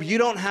Job, Job, you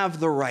don't have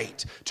the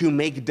right to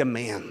make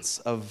demands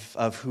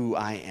of who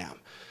I am.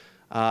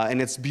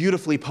 And it's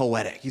beautifully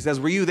poetic. He says,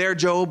 were you there,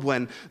 Job,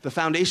 when the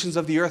foundations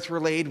of the earth were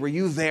laid? Were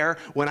you there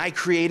when I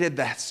created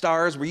the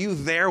stars? Were you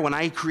there when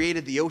I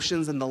created the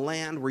oceans and the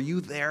land? Were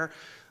you there?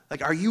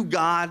 Like, are you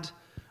God?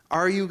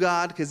 Are you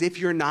God? Because if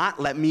you're not,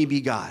 let me be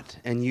God,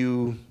 and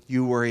you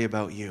worry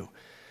about you.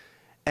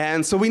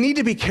 And so we need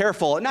to be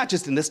careful, not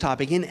just in this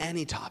topic, in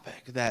any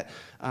topic, that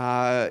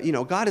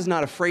God is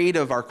not afraid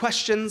of our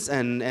questions,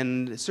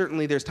 and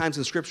certainly there's times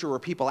in Scripture where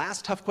people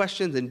ask tough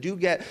questions and do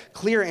get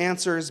clear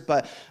answers,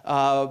 but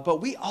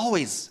we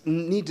always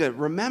need to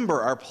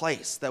remember our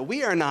place, that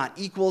we are not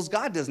equals.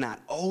 God does not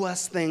owe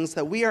us things,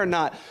 that we are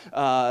not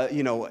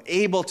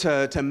able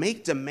to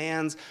make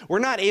demands. We're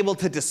not able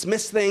to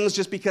dismiss things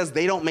just because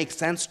they don't make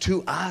sense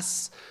to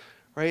us.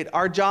 Right?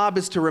 Our job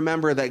is to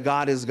remember that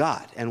God is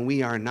God and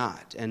we are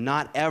not, and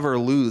not ever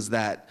lose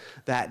that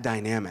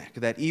dynamic.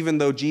 That even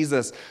though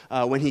Jesus,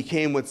 when he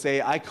came, would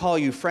say, I call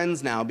you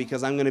friends now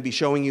because I'm going to be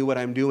showing you what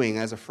I'm doing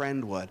as a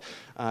friend would.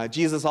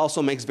 Jesus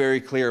also makes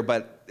very clear,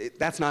 but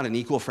that's not an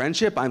equal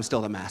friendship. I'm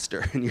still the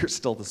master and you're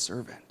still the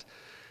servant.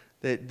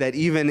 That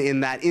even in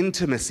that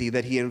intimacy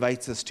that he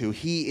invites us to,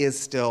 he is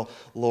still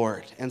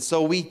Lord. And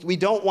so we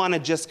don't want to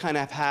just kind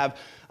of have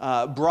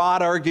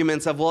broad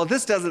arguments of, well,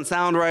 this doesn't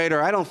sound right,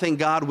 or I don't think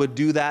God would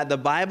do that. The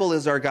Bible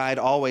is our guide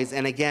always,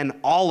 and again,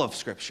 all of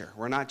Scripture.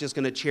 We're not just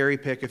going to cherry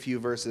pick a few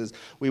verses.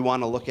 We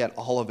want to look at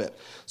all of it.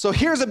 So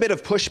here's a bit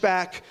of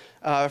pushback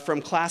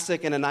from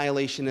classic and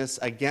annihilationists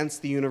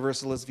against the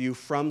universalist view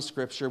from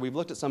Scripture. We've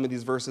looked at some of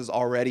these verses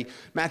already.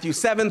 Matthew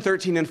 7,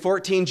 13, and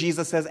 14,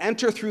 Jesus says,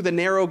 enter through the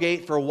narrow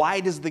gate, for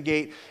wide is the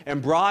gate,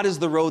 and broad is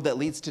the road that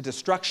leads to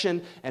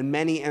destruction, and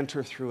many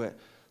enter through it.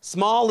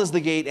 Small is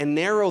the gate and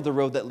narrow the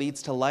road that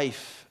leads to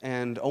life,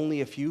 and only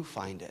a few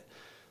find it.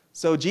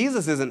 So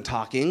Jesus isn't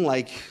talking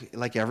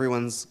like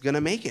everyone's going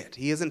to make it.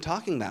 He isn't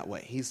talking that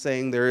way. He's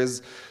saying there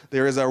is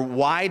a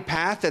wide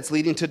path that's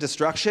leading to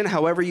destruction,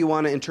 however you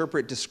want to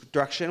interpret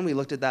destruction. We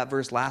looked at that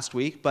verse last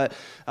week. But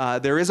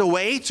there is a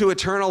way to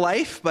eternal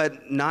life,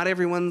 but not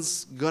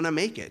everyone's going to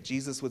make it.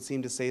 Jesus would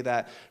seem to say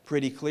that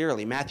pretty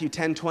clearly. Matthew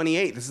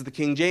 10:28, this is the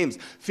King James.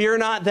 Fear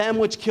not them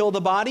which kill the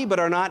body, but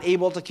are not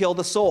able to kill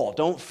the soul.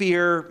 Don't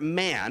fear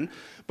man,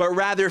 but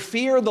rather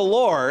fear the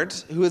Lord,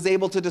 who is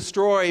able to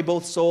destroy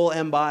both soul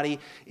and body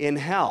in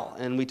hell.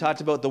 And we talked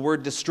about the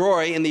word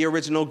destroy in the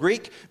original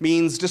Greek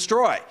means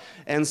destroy.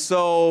 And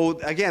so,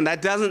 again,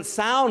 that doesn't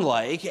sound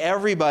like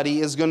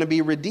everybody is going to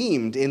be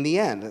redeemed in the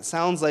end. It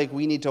sounds like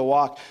we need to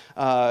walk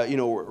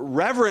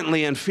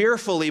reverently and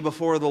fearfully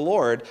before the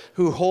Lord,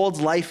 who holds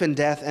life and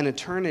death and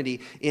eternity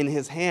in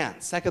his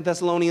hands. 2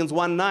 Thessalonians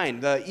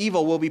 1:9, the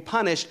evil will be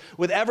punished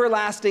with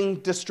everlasting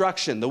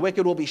destruction. The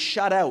wicked will be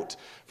shut out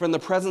from the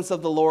presence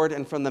of the Lord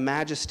and from the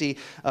majesty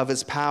of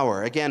his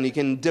power. Again, you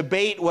can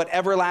debate what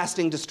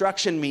everlasting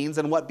destruction means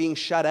and what being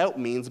shut out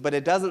means, but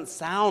it doesn't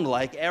sound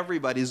like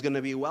everybody's going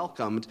to be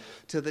welcomed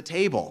to the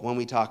table when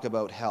we talk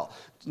about hell.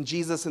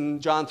 Jesus in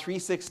John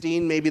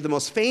 3:16, maybe the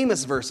most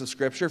famous verse of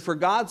Scripture, for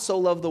God so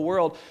loved the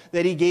world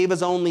that he gave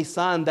his only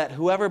Son, that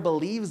whoever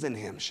believes in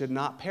him should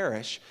not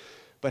perish,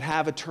 but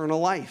have eternal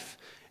life.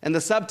 And the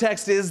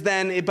subtext is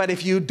then, but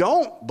if you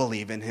don't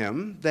believe in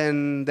him,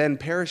 then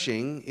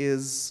perishing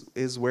is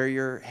where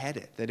you're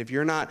headed. That if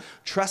you're not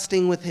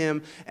trusting with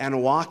him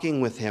and walking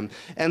with him.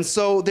 And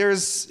so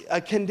there's a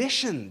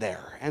condition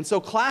there. And so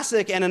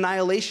classic and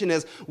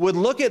annihilationists would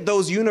look at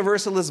those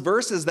universalist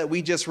verses that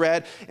we just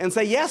read and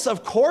say, yes,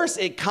 of course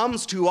it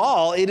comes to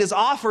all. It is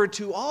offered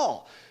to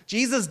all.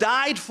 Jesus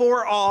died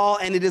for all,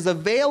 and it is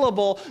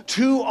available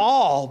to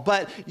all,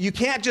 but you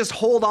can't just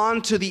hold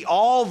on to the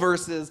all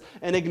verses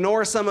and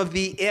ignore some of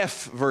the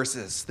if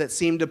verses that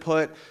seem to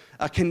put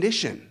a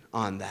condition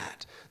on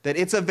that. That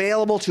it's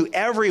available to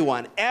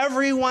everyone.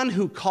 Everyone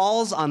who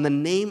calls on the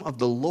name of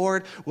the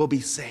Lord will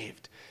be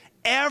saved.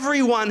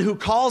 Everyone who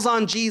calls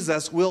on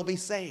Jesus will be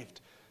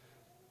saved.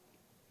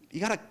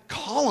 You got to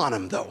call on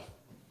him, though,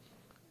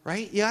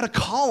 right? You got to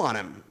call on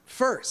him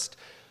first.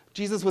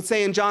 Jesus would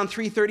say in John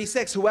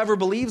 3:36, whoever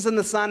believes in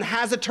the Son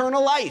has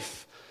eternal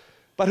life,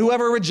 but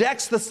whoever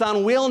rejects the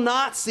Son will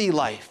not see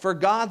life, for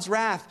God's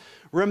wrath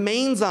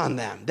remains on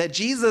them. That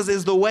Jesus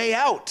is the way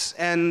out.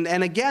 And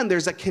again,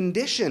 there's a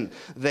condition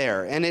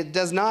there. And it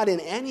does not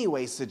in any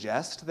way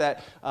suggest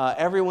that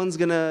everyone's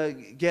going to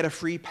get a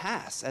free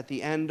pass at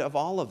the end of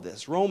all of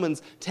this.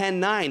 Romans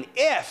 10:9,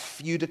 if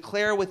you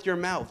declare with your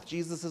mouth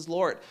Jesus is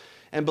Lord,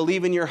 and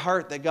believe in your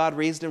heart that God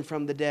raised him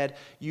from the dead,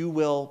 you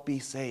will be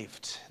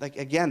saved. Like,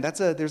 again,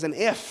 there's an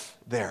if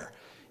there.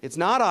 It's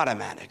not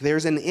automatic.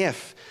 There's an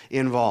if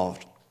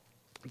involved.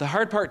 The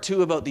hard part,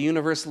 too, about the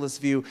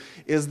universalist view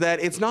is that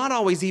it's not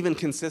always even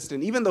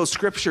consistent. Even those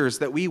scriptures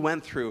that we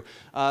went through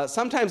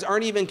sometimes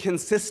aren't even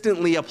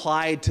consistently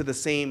applied to the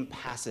same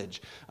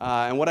passage.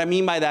 And what I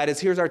mean by that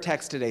is, here's our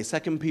text today,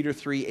 2 Peter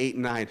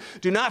 3:8-9.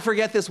 Do not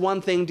forget this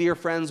one thing, dear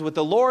friends. With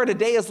the Lord, a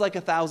day is like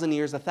 1,000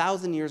 years.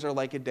 1,000 years are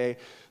like a day.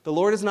 The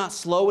Lord is not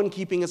slow in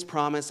keeping his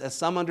promise, as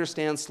some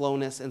understand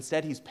slowness.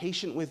 Instead, he's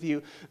patient with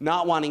you,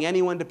 not wanting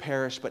anyone to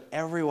perish, but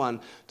everyone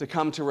to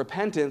come to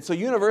repentance. So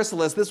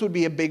universalists, this would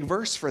be a big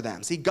verse for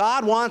them. See,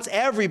 God wants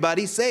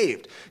everybody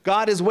saved.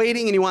 God is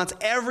waiting, and he wants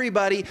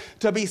everybody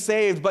to be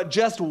saved. But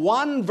just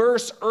one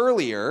verse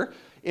earlier,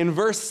 in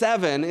verse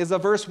 7, is a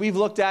verse we've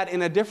looked at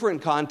in a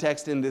different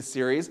context in this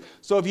series.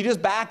 So if you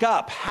just back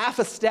up half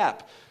a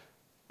step,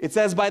 it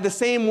says, by the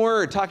same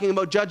word, talking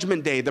about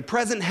Judgment Day, the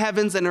present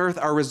heavens and earth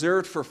are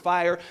reserved for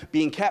fire,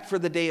 being kept for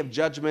the day of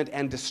judgment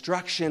and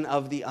destruction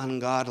of the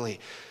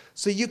ungodly.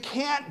 So you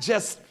can't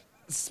just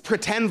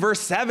pretend verse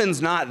 7's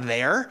not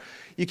there.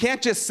 You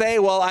can't just say,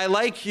 well, I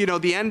like,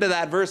 the end of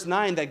that verse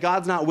 9, that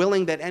God's not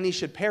willing that any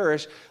should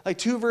perish. Like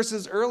 2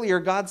 verses earlier,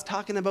 God's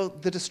talking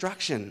about the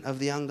destruction of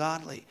the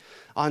ungodly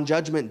on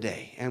Judgment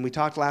Day. And we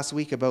talked last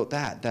week about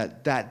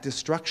that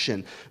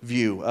destruction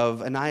view of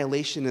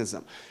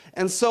annihilationism.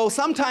 And so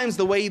sometimes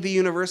the way the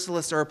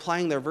universalists are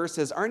applying their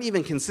verses aren't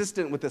even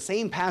consistent with the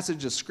same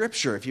passage of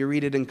Scripture if you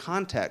read it in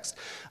context.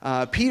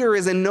 Peter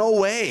is in no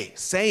way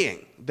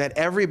saying that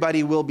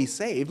everybody will be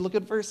saved. Look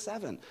at verse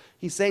 7.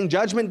 He's saying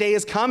Judgment Day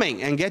is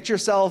coming and get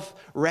yourself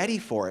ready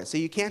for it. So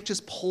you can't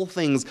just pull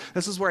things.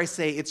 This is where I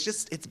say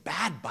it's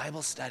bad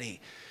Bible study.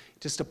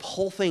 Just to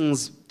pull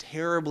things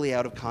terribly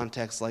out of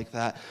context like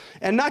that.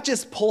 And not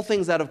just pull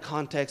things out of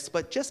context,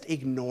 but just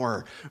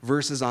ignore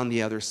verses on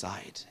the other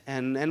side.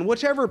 And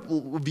whichever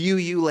view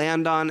you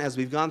land on as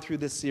we've gone through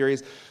this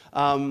series,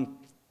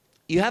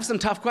 you have some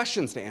tough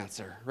questions to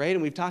answer, right?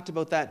 And we've talked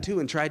about that too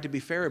and tried to be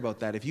fair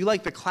about that. If you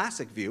like the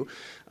classic view,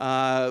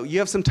 you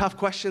have some tough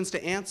questions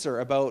to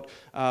answer about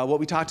what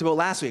we talked about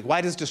last week.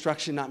 Why does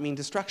destruction not mean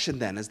destruction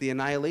then, as the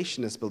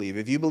annihilationists believe?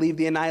 If you believe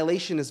the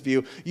annihilationist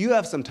view, you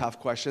have some tough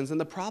questions. And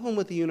the problem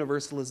with the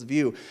universalist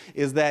view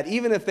is that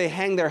even if they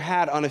hang their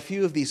hat on a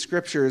few of these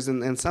scriptures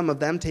and some of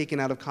them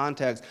taken out of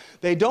context,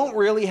 they don't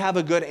really have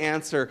a good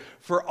answer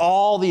for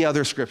all the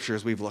other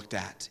scriptures we've looked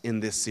at in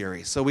this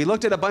series. So we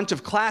looked at a bunch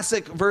of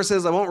classic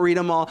verses. I won't read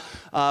them all,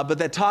 but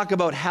that talk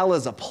about hell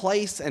as a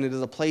place, and it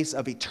is a place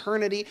of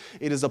eternity.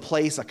 It is a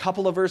place, a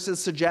couple of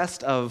verses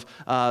suggest, of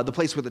the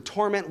place where the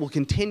torment will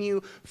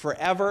continue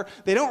forever.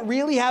 They don't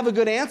really have a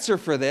good answer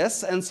for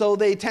this, and so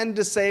they tend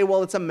to say,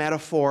 well, it's a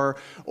metaphor,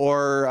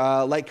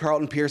 or like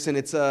Carlton Pearson,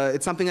 it's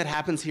something that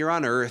happens here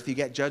on earth. You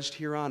get judged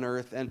here on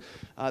earth, and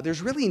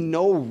there's really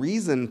no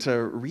reason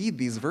to read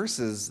these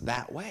verses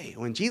that way.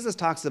 When Jesus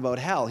talks about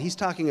hell, he's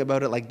talking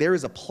about it like there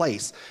is a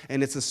place,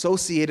 and it's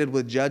associated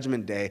with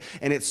Judgment Day,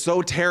 and it's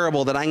so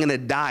terrible that I'm going to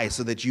die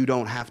so that you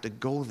don't have to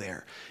go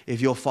there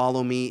if you'll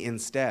follow me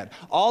instead.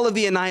 All of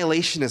the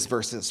annihilationist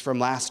verses from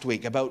last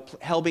week about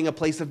hell being a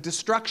place of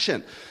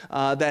destruction,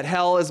 that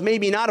hell is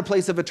maybe not a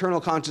place of eternal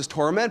conscious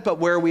torment, but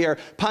where we are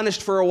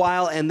punished for a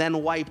while and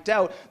then wiped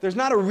out. There's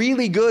not a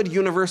really good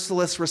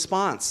universalist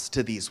response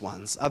to these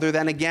ones, other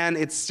than, again,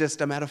 it's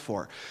just a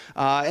metaphor.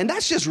 And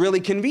that's just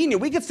really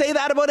convenient. We could say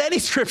that about any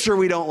scripture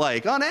we don't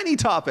like, on any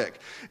topic.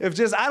 If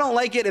just, I don't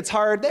like it, it's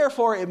hard,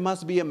 therefore it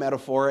must be a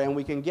metaphor, and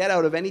we can get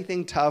out of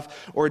anything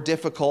tough or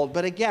difficult.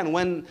 But again,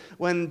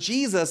 when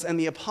Jesus and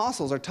the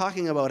apostles are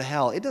talking about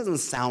hell, it doesn't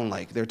sound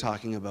like they're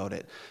talking about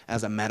it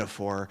as a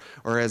metaphor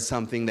or as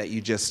something that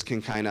you just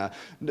can kind of,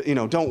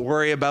 don't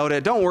worry about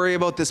it. Don't worry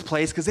about this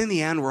place, because in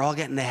the end, we're all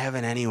getting to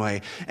heaven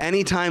anyway.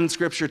 Anytime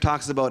Scripture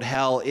talks about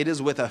hell, it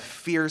is with a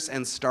fierce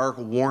and stark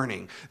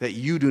warning that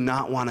you do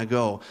not want to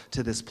go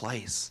to this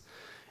place.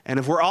 And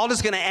if we're all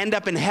just going to end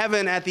up in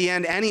heaven at the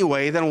end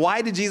anyway, then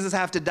why did Jesus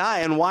have to die?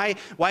 And why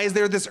is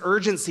there this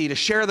urgency to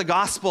share the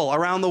gospel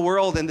around the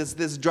world, and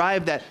this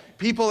drive that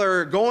people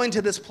are going to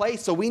this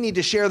place, so we need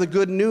to share the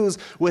good news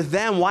with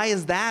them? Why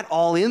is that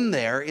all in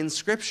there in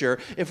Scripture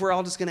if we're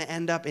all just going to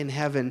end up in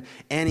heaven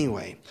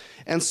anyway?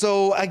 And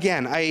so,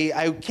 again,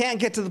 I can't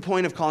get to the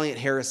point of calling it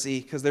heresy,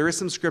 because there is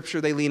some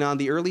Scripture they lean on.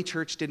 The early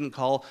church didn't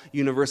call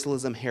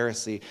universalism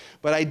heresy,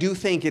 but I do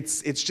think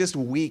it's just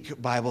weak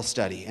Bible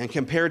study. And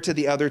compared to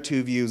the other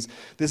two views,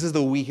 this is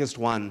the weakest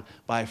one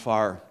by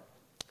far.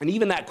 And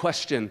even that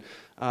question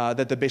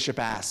that the bishop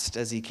asked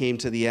as he came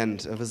to the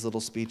end of his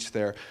little speech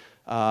there,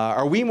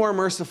 are we more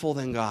merciful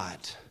than God?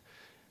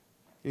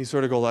 And you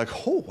sort of go like,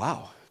 oh,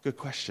 wow, good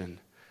question.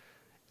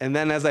 And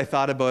then as I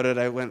thought about it,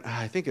 I went,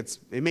 I think it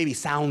maybe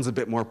sounds a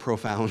bit more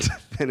profound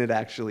than it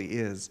actually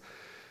is.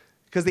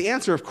 Because the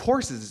answer, of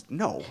course, is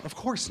no, of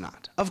course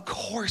not. Of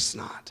course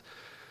not.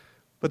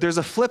 But there's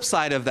a flip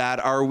side of that.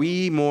 Are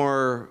we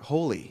more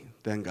holy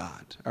than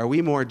God? Are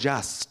we more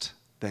just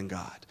than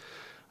God?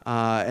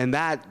 And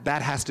that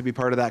has to be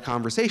part of that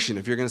conversation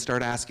if you're going to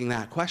start asking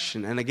that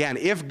question. And again,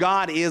 if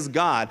God is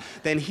God,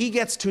 then he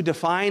gets to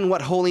define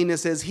what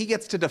holiness is. He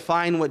gets to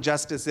define what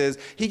justice is.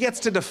 He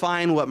gets to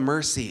define what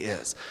mercy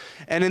is.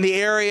 And in the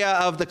area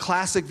of the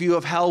classic view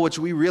of hell, which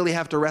we really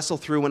have to wrestle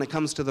through when it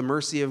comes to the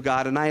mercy of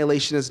God,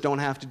 annihilationists don't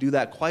have to do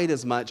that quite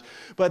as much.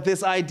 But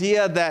this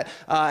idea that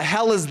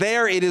hell is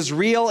there, it is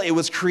real, it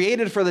was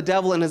created for the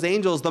devil and his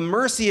angels. The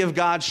mercy of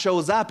God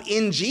shows up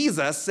in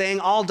Jesus saying,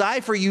 I'll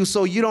die for you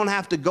so you don't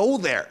have to go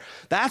there.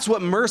 That's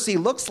what mercy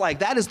looks like.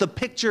 That is the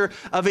picture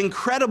of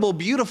incredible,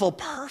 beautiful,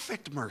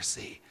 perfect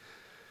mercy.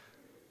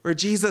 Where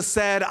Jesus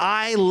said,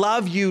 I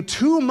love you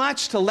too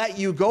much to let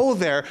you go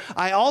there.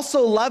 I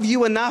also love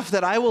you enough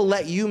that I will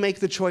let you make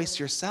the choice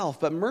yourself.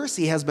 But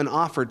mercy has been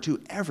offered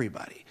to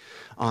everybody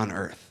on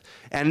earth.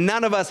 And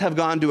none of us have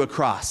gone to a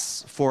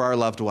cross for our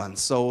loved ones.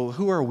 So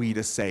who are we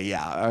to say,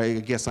 yeah, I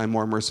guess I'm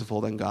more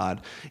merciful than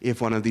God if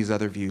one of these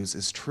other views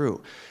is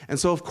true? And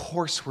so of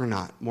course we're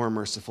not more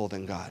merciful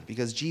than God,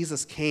 because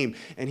Jesus came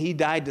and he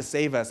died to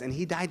save us, and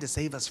he died to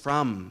save us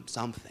from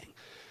something.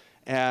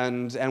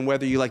 And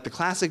whether you like the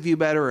classic view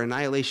better or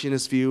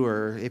annihilationist view,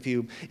 or if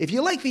you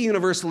like the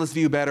universalist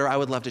view better, I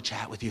would love to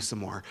chat with you some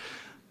more.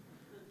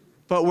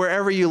 But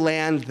wherever you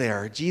land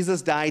there,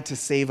 Jesus died to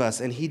save us,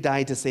 and he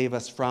died to save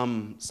us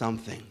from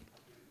something.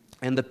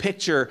 And the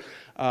picture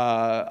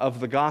of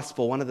the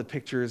gospel, one of the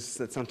pictures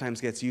that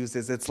sometimes gets used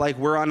is it's like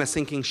we're on a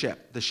sinking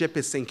ship. The ship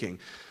is sinking,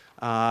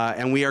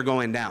 and we are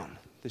going down.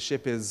 The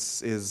ship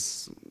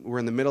we're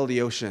in the middle of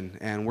the ocean,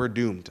 and we're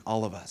doomed,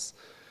 all of us.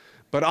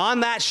 But on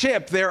that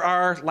ship, there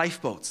are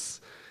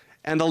lifeboats.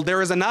 And there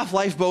is enough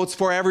lifeboats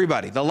for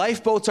everybody. The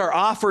lifeboats are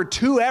offered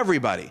to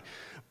everybody.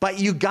 But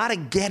you got to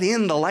get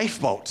in the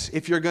lifeboat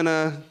if you're going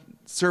to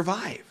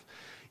survive.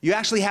 You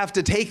actually have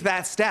to take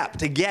that step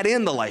to get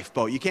in the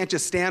lifeboat. You can't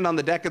just stand on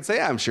the deck and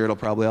say, I'm sure it'll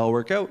probably all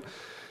work out.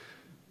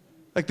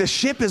 Like, the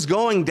ship is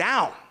going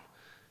down.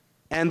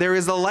 And there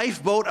is a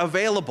lifeboat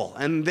available,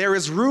 and there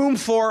is room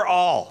for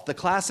all. The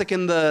classic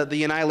and the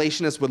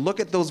annihilationists would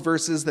look at those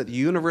verses that the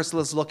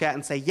universalists look at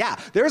and say, yeah,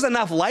 there's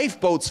enough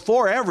lifeboats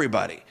for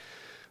everybody.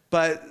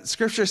 But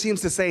Scripture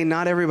seems to say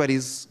not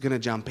everybody's going to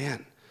jump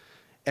in.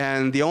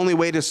 And the only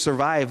way to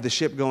survive the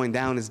ship going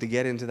down is to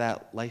get into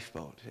that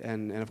lifeboat.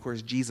 And of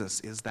course, Jesus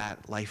is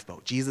that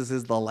lifeboat. Jesus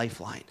is the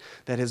lifeline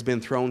that has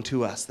been thrown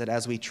to us, that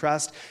as we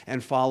trust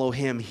and follow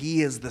him,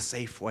 he is the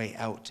safe way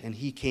out. And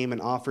he came and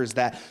offers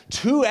that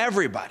to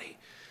everybody.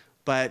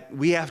 But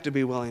we have to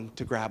be willing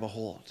to grab a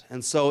hold.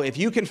 And so if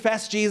you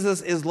confess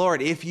Jesus is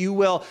Lord, if you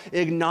will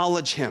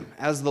acknowledge him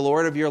as the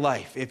Lord of your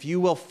life, if you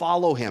will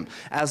follow him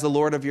as the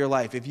Lord of your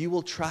life, if you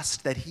will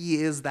trust that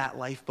he is that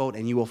lifeboat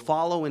and you will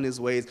follow in his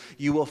ways,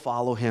 you will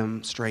follow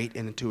him straight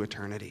into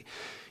eternity.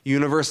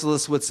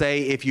 Universalists would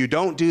say, if you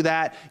don't do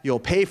that,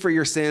 you'll pay for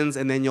your sins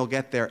and then you'll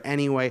get there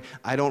anyway.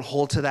 I don't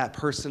hold to that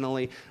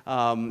personally.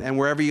 And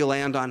wherever you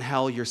land on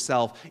hell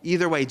yourself,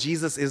 either way,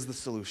 Jesus is the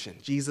solution.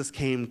 Jesus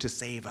came to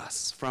save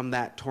us from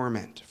that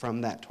torment,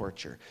 from that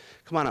torture.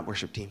 Come on up,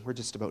 worship team. We're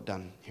just about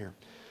done here.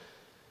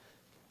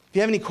 If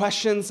you have any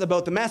questions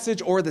about the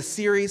message or the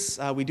series,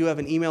 we do have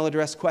an email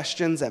address,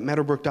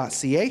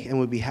 questions@meadowbrook.ca, and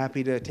we'd be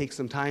happy to take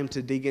some time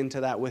to dig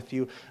into that with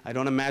you. I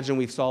don't imagine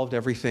we've solved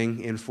everything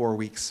in 4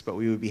 weeks, but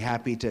we would be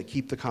happy to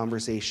keep the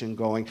conversation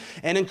going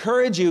and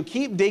encourage you,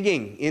 keep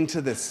digging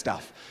into this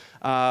stuff.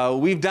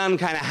 We've done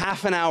kind of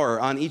half an hour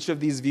on each of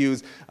these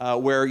views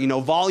where,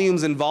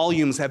 volumes and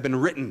volumes have been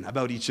written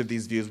about each of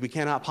these views. We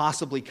cannot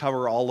possibly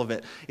cover all of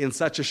it in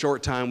such a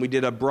short time. We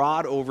did a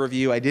broad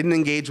overview. I didn't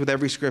engage with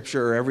every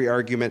scripture or every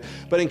argument,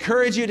 but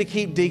encourage you to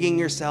keep digging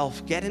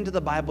yourself. Get into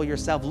the Bible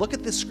yourself. Look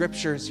at the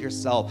scriptures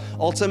yourself.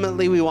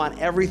 Ultimately, we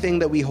want everything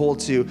that we hold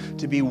to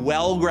be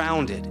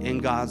well-grounded in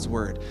God's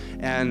word.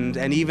 And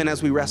even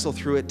as we wrestle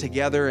through it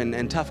together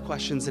and tough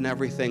questions and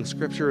everything,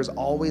 scripture is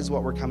always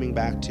what we're coming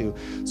back to.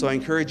 So I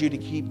encourage you to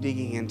keep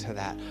digging into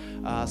that.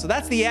 So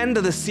that's the end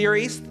of the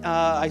series.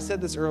 I said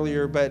this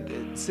earlier, but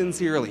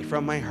sincerely,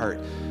 from my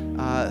heart,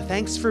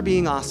 thanks for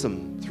being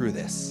awesome through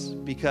this.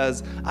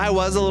 Because I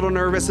was a little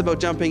nervous about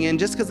jumping in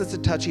just because it's a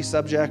touchy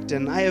subject,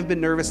 and I have been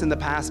nervous in the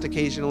past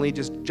occasionally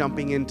just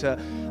jumping into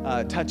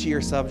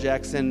touchier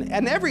subjects. And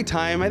every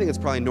time, I think it's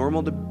probably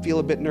normal to feel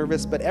a bit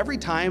nervous, but every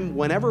time,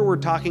 whenever we're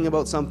talking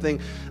about something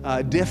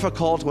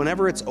difficult,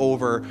 whenever it's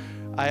over,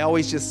 I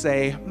always just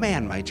say,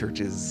 man, my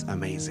church is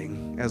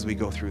amazing as we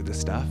go through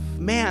this stuff.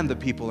 Man, the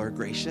people are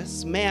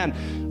gracious. Man,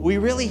 we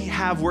really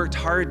have worked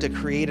hard to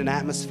create an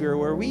atmosphere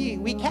where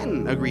we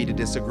can agree to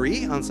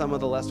disagree on some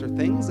of the lesser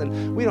things,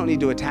 and we don't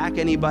need to attack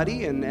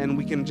anybody, and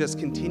we can just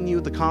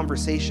continue the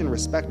conversation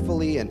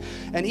respectfully. And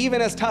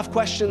even as tough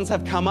questions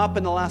have come up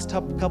in the last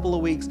couple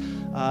of weeks,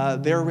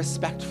 they're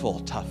respectful,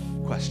 tough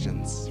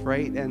questions,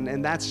 right?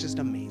 And that's just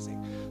amazing.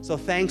 So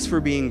thanks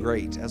for being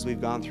great as we've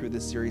gone through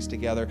this series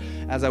together.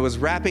 As I was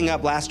wrapping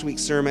up last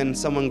week's sermon,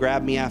 someone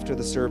grabbed me after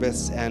the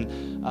service, and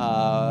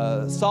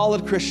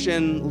solid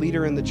Christian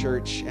leader in the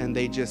church, and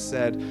they just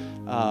said,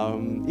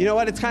 you know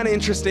what, it's kind of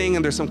interesting,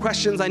 and there's some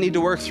questions I need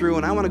to work through,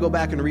 and I want to go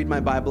back and read my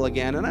Bible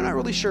again, and I'm not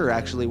really sure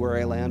actually where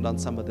I land on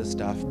some of this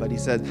stuff, but he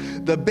said,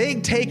 the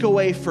big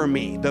takeaway for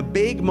me, the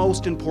big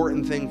most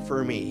important thing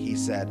for me, he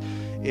said,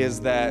 is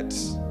that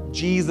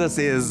Jesus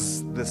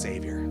is the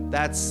Savior.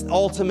 That's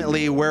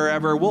ultimately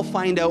wherever we'll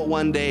find out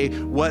one day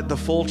what the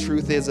full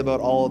truth is about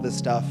all of this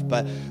stuff.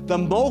 But the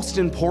most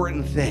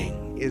important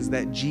thing is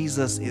that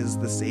Jesus is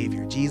the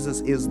Savior. Jesus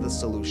is the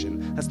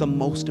solution. That's the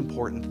most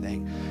important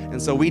thing.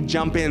 And so we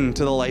jump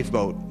into the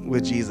lifeboat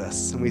with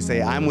Jesus and we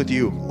say, I'm with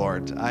you,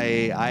 Lord.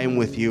 I am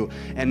with you.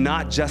 And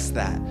not just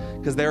that,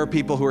 because there are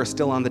people who are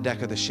still on the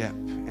deck of the ship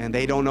and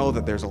they don't know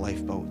that there's a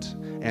lifeboat.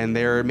 And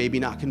they're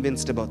maybe not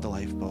convinced about the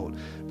lifeboat,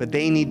 but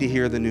they need to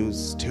hear the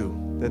news too,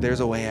 that there's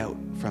a way out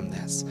from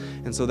this.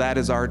 And so that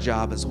is our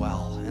job as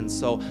well. And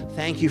so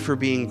thank you for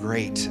being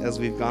great as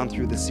we've gone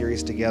through this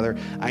series together.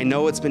 I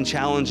know it's been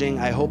challenging.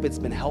 I hope it's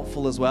been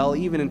helpful as well,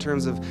 even in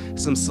terms of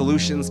some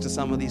solutions to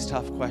some of these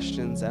tough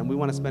questions. And we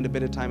want to spend a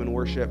bit of time in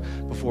worship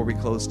before we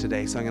close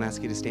today. So I'm going to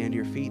ask you to stand to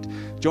your feet.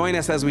 Join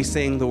us as we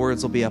sing. The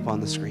words will be up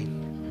on the screen.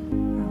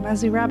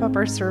 As we wrap up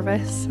our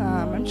service,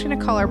 I'm just going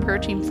to call our prayer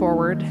team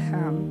forward,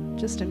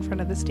 just in front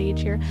of the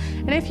stage here.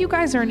 And if you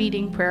guys are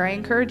needing prayer, I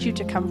encourage you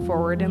to come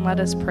forward and let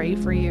us pray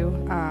for you.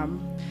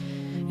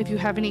 If you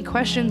have any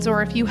questions,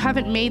 or if you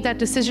haven't made that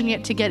decision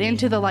yet to get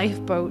into the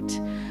lifeboat,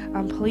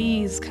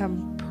 please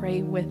come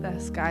pray with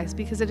us, guys,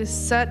 because it is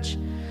such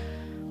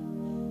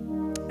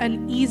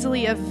an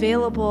easily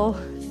available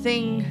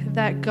thing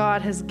that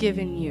God has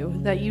given you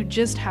that you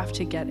just have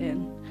to get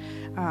in.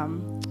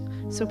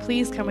 So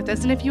please come with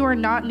us. And if you are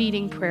not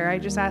needing prayer, I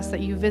just ask that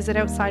you visit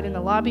outside in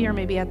the lobby or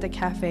maybe at the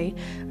cafe,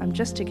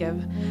 just to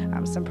give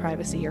some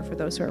privacy here for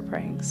those who are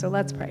praying. So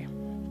let's pray.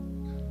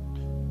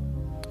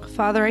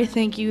 Father, I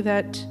thank you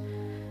that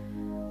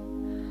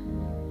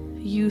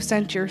you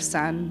sent your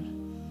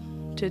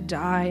Son to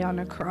die on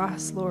a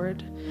cross,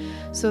 Lord,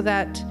 so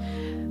that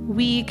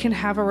we can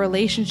have a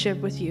relationship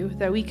with you,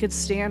 that we could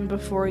stand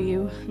before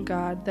you,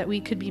 God, that we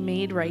could be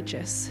made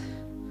righteous.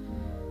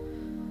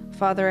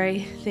 Father, I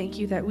thank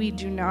you that we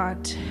do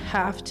not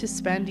have to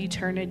spend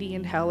eternity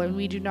in hell, and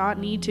we do not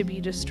need to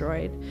be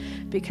destroyed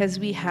because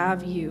we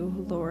have you,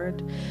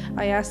 Lord.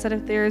 I ask that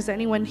if there is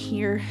anyone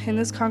here in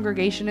this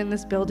congregation, in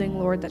this building,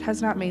 Lord, that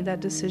has not made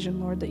that decision,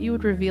 Lord, that you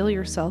would reveal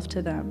yourself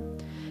to them.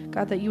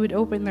 God, that you would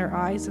open their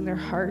eyes and their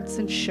hearts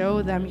and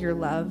show them your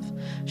love,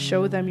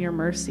 show them your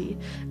mercy.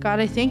 God,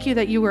 I thank you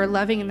that you are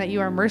loving and that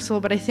you are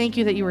merciful, but I thank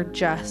you that you are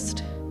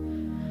just.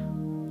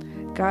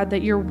 God,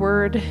 that your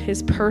word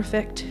is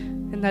perfect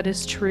and that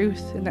is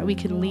truth and that we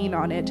can lean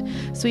on it.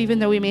 So even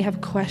though we may have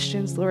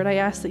questions, Lord, I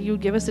ask that you would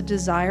give us a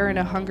desire and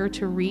a hunger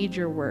to read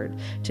your word,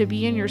 to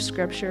be in your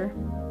scripture.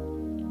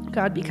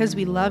 God, because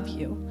we love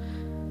you,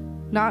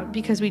 not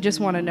because we just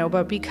want to know,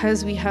 but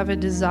because we have a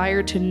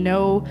desire to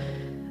know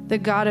the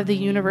God of the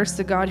universe,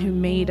 the God who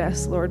made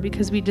us, Lord,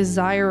 because we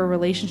desire a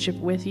relationship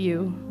with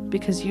you,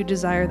 because you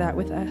desire that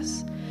with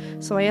us.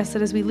 So I ask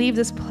that as we leave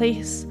this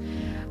place,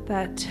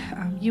 that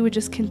you would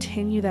just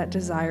continue that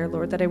desire,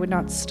 Lord, that I would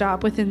not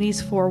stop within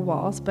these four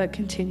walls, but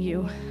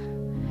continue.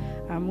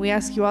 We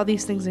ask you all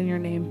these things in your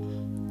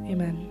name.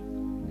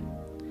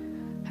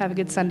 Amen. Have a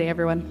good Sunday,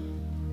 everyone.